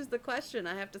that answers the question.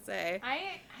 I have to say.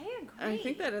 I agree. I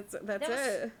think that's That was-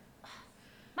 it.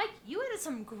 Mike, you had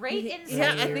some great insight.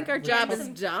 Yeah, I think our We're job getting is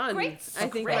some done. great I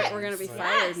think scripts. that we're gonna be Yes.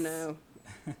 fired now.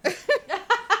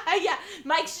 Yeah,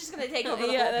 Mike's just gonna take over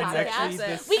the Yeah, whole that's podcast. actually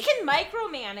this- We can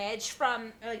micromanage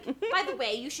from like. By the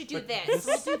way, you should do But this.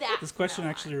 We'll do that. This question No.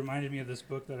 actually reminded me of this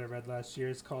book that I read last year.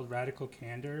 It's called Radical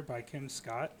Candor by Kim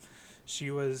Scott.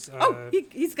 She was. Oh,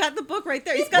 he's got the book right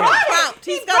there. He's got brought the it. prompt.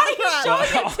 He's got the He's prompt.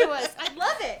 showing it to us. I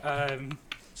love it.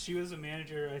 She was a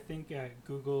manager, I think, at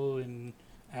Google and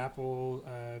Apple,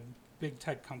 big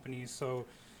tech companies. So,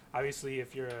 obviously,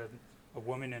 if you're a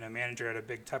woman and a manager at a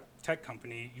big tech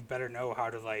company, you better know how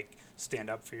to like stand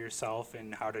up for yourself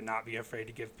and how to not be afraid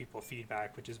to give people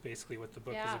feedback, which is basically what the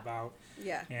book is about.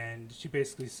 Yeah. And she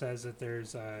basically says that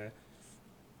there's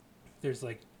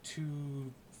like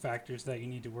 2 factors that you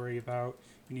need to worry about.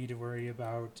 You need to worry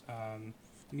about you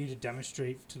need to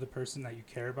demonstrate to the person that you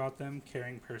care about them,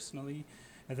 caring personally,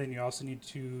 and then you also need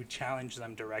to challenge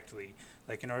them directly.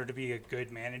 Like, in order to be a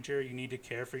good manager, you need to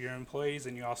care for your employees,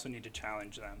 and you also need to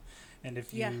challenge them. And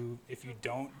if you if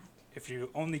you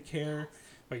only care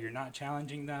but you're not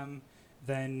challenging them,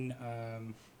 then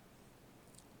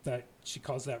that she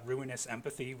calls that ruinous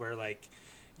empathy, where like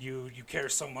you care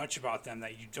so much about them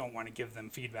that you don't want to give them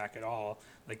feedback at all.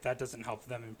 Like, that doesn't help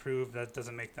them improve. That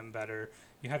doesn't make them better.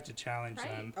 You have to challenge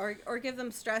them. Or give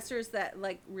them stressors that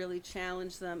like really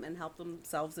challenge them and help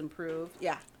themselves improve.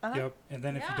 Yeah. Yep. And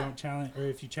then if you Yeah. don't challenge, or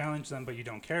if you challenge them but you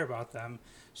don't care about them,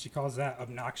 she calls that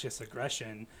obnoxious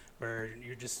aggression, where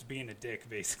you're just being a dick,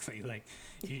 basically. Like,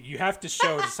 you have to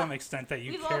show to some extent that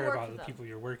you We've all care worked about with the them. people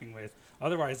you're working with.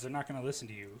 Otherwise, they're not going to listen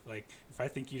to you. Like, if I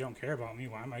think you don't care about me,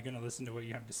 why am I going to listen to what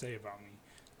you have to say about me?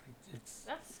 It's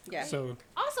That's Yeah. great. so.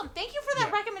 Awesome. Thank you for that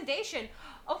Yeah. recommendation.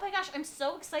 Oh my gosh, I'm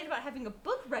so excited about having a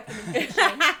book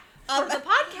recommendation for the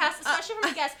podcast, especially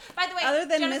from a guest. By the way, Other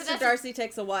than Jennifer, Mr. that's- Darcy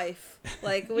takes a wife.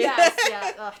 Like we Yes,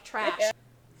 yeah, ugh, trash.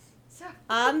 So,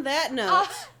 On that note.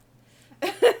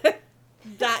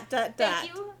 Dot dot dot.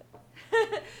 thank you.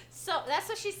 So that's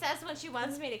what she says when she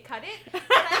wants me to cut it, but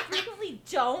I frequently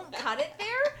don't cut it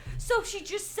there. So she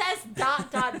just says ... a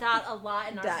lot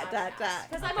in our Dot, dot, dot.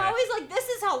 because I'm Okay. always like, this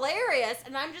is hilarious,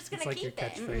 and I'm just gonna It's like your keep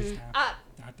it. catchphrase now. Uh,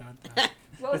 Dot.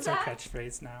 what was That's our that?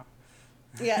 catchphrase now.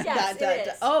 Yeah, Yes, dot, it dot, is.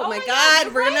 dot. Oh, Oh my my God, God,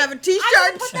 you're we're gonna right. have a I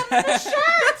t-shirt. will put them in the shirt.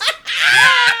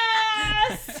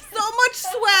 Yes. So much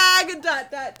swag.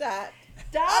 Dot dot dot.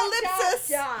 Ellipsis.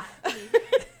 Dot.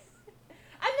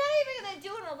 I'm not even gonna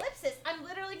do an ellipsis. I'm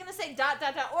literally gonna say ...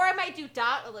 or I might do ...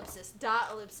 ellipsis.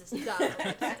 Ellipsis.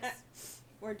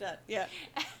 We're done. Yeah.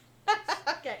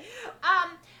 Okay.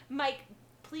 Mike,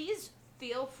 please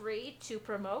feel free to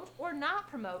promote or not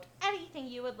promote anything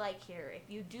you would like here. If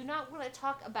you do not want to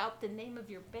talk about the name of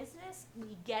your business,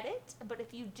 we get it. But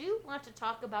if you do want to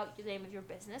talk about the name of your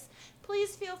business,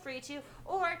 please feel free to,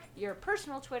 or your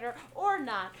personal Twitter, or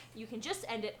not. You can just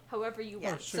end it however you Yeah.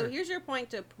 want. sure. So here's your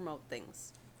point to promote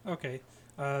things. Okay.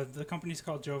 The company's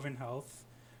called Joven Health.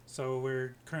 So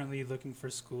we're currently looking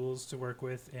for schools to work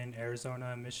with in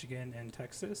Arizona, Michigan, and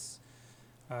Texas.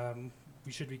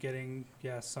 We should be getting,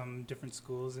 some different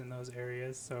schools in those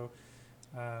areas. So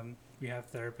we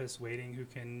have therapists waiting who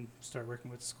can start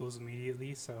working with schools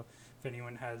immediately. So if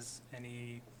anyone has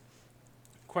any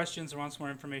questions or wants more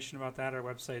information about that, our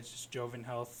website is just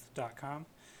jovenhealth.com.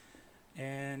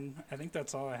 And I think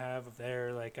that's all I have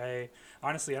there. Like, I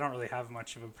don't really have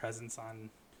much of a presence on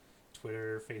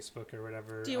Twitter or Facebook or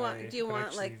whatever. Do you want But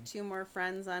actually- like 2 more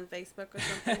friends on Facebook or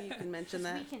something? You can mention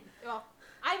that. We can, well,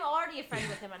 I'm already a friend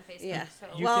with him on Facebook. Yeah. So.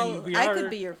 We I are- could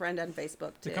be your friend on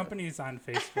Facebook too. The company's on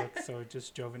Facebook, so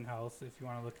just Joven Health if you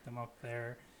want to look them up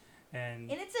there.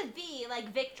 And And it's a V,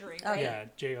 like victory, right? yeah,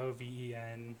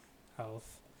 Joven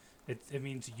Health. It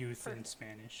means youth in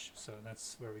Spanish, so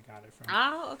that's where we got it from.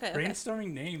 Oh, okay.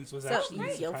 Brainstorming names was So, actually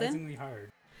Joven? surprisingly hard.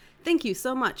 Thank you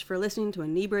so much for listening to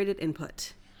Inebriated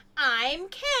Input. I'm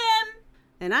Kim.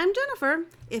 And I'm Jennifer.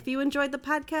 If you enjoyed the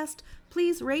podcast,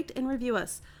 please rate and review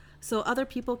us so other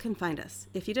people can find us.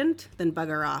 If you didn't, then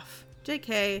bugger off.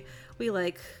 JK, we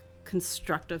like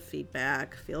constructive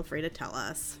feedback. Feel free to tell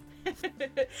us.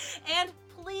 And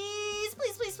please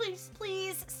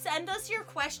send us your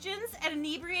questions at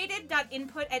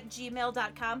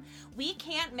inebriated.input@gmail.com. We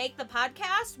can't make the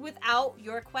podcast without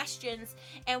your questions,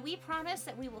 and we promise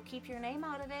that we will keep your name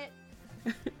out of it.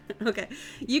 Okay.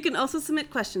 You can also submit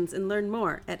questions and learn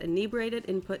more at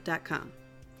inebriatedinput.com.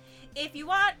 If you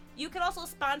want, you can also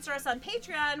sponsor us on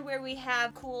Patreon, where we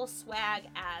have cool swag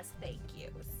as thank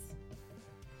yous.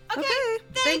 Okay,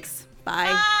 Thanks.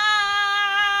 Bye.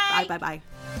 Bye. Bye. Bye. Bye.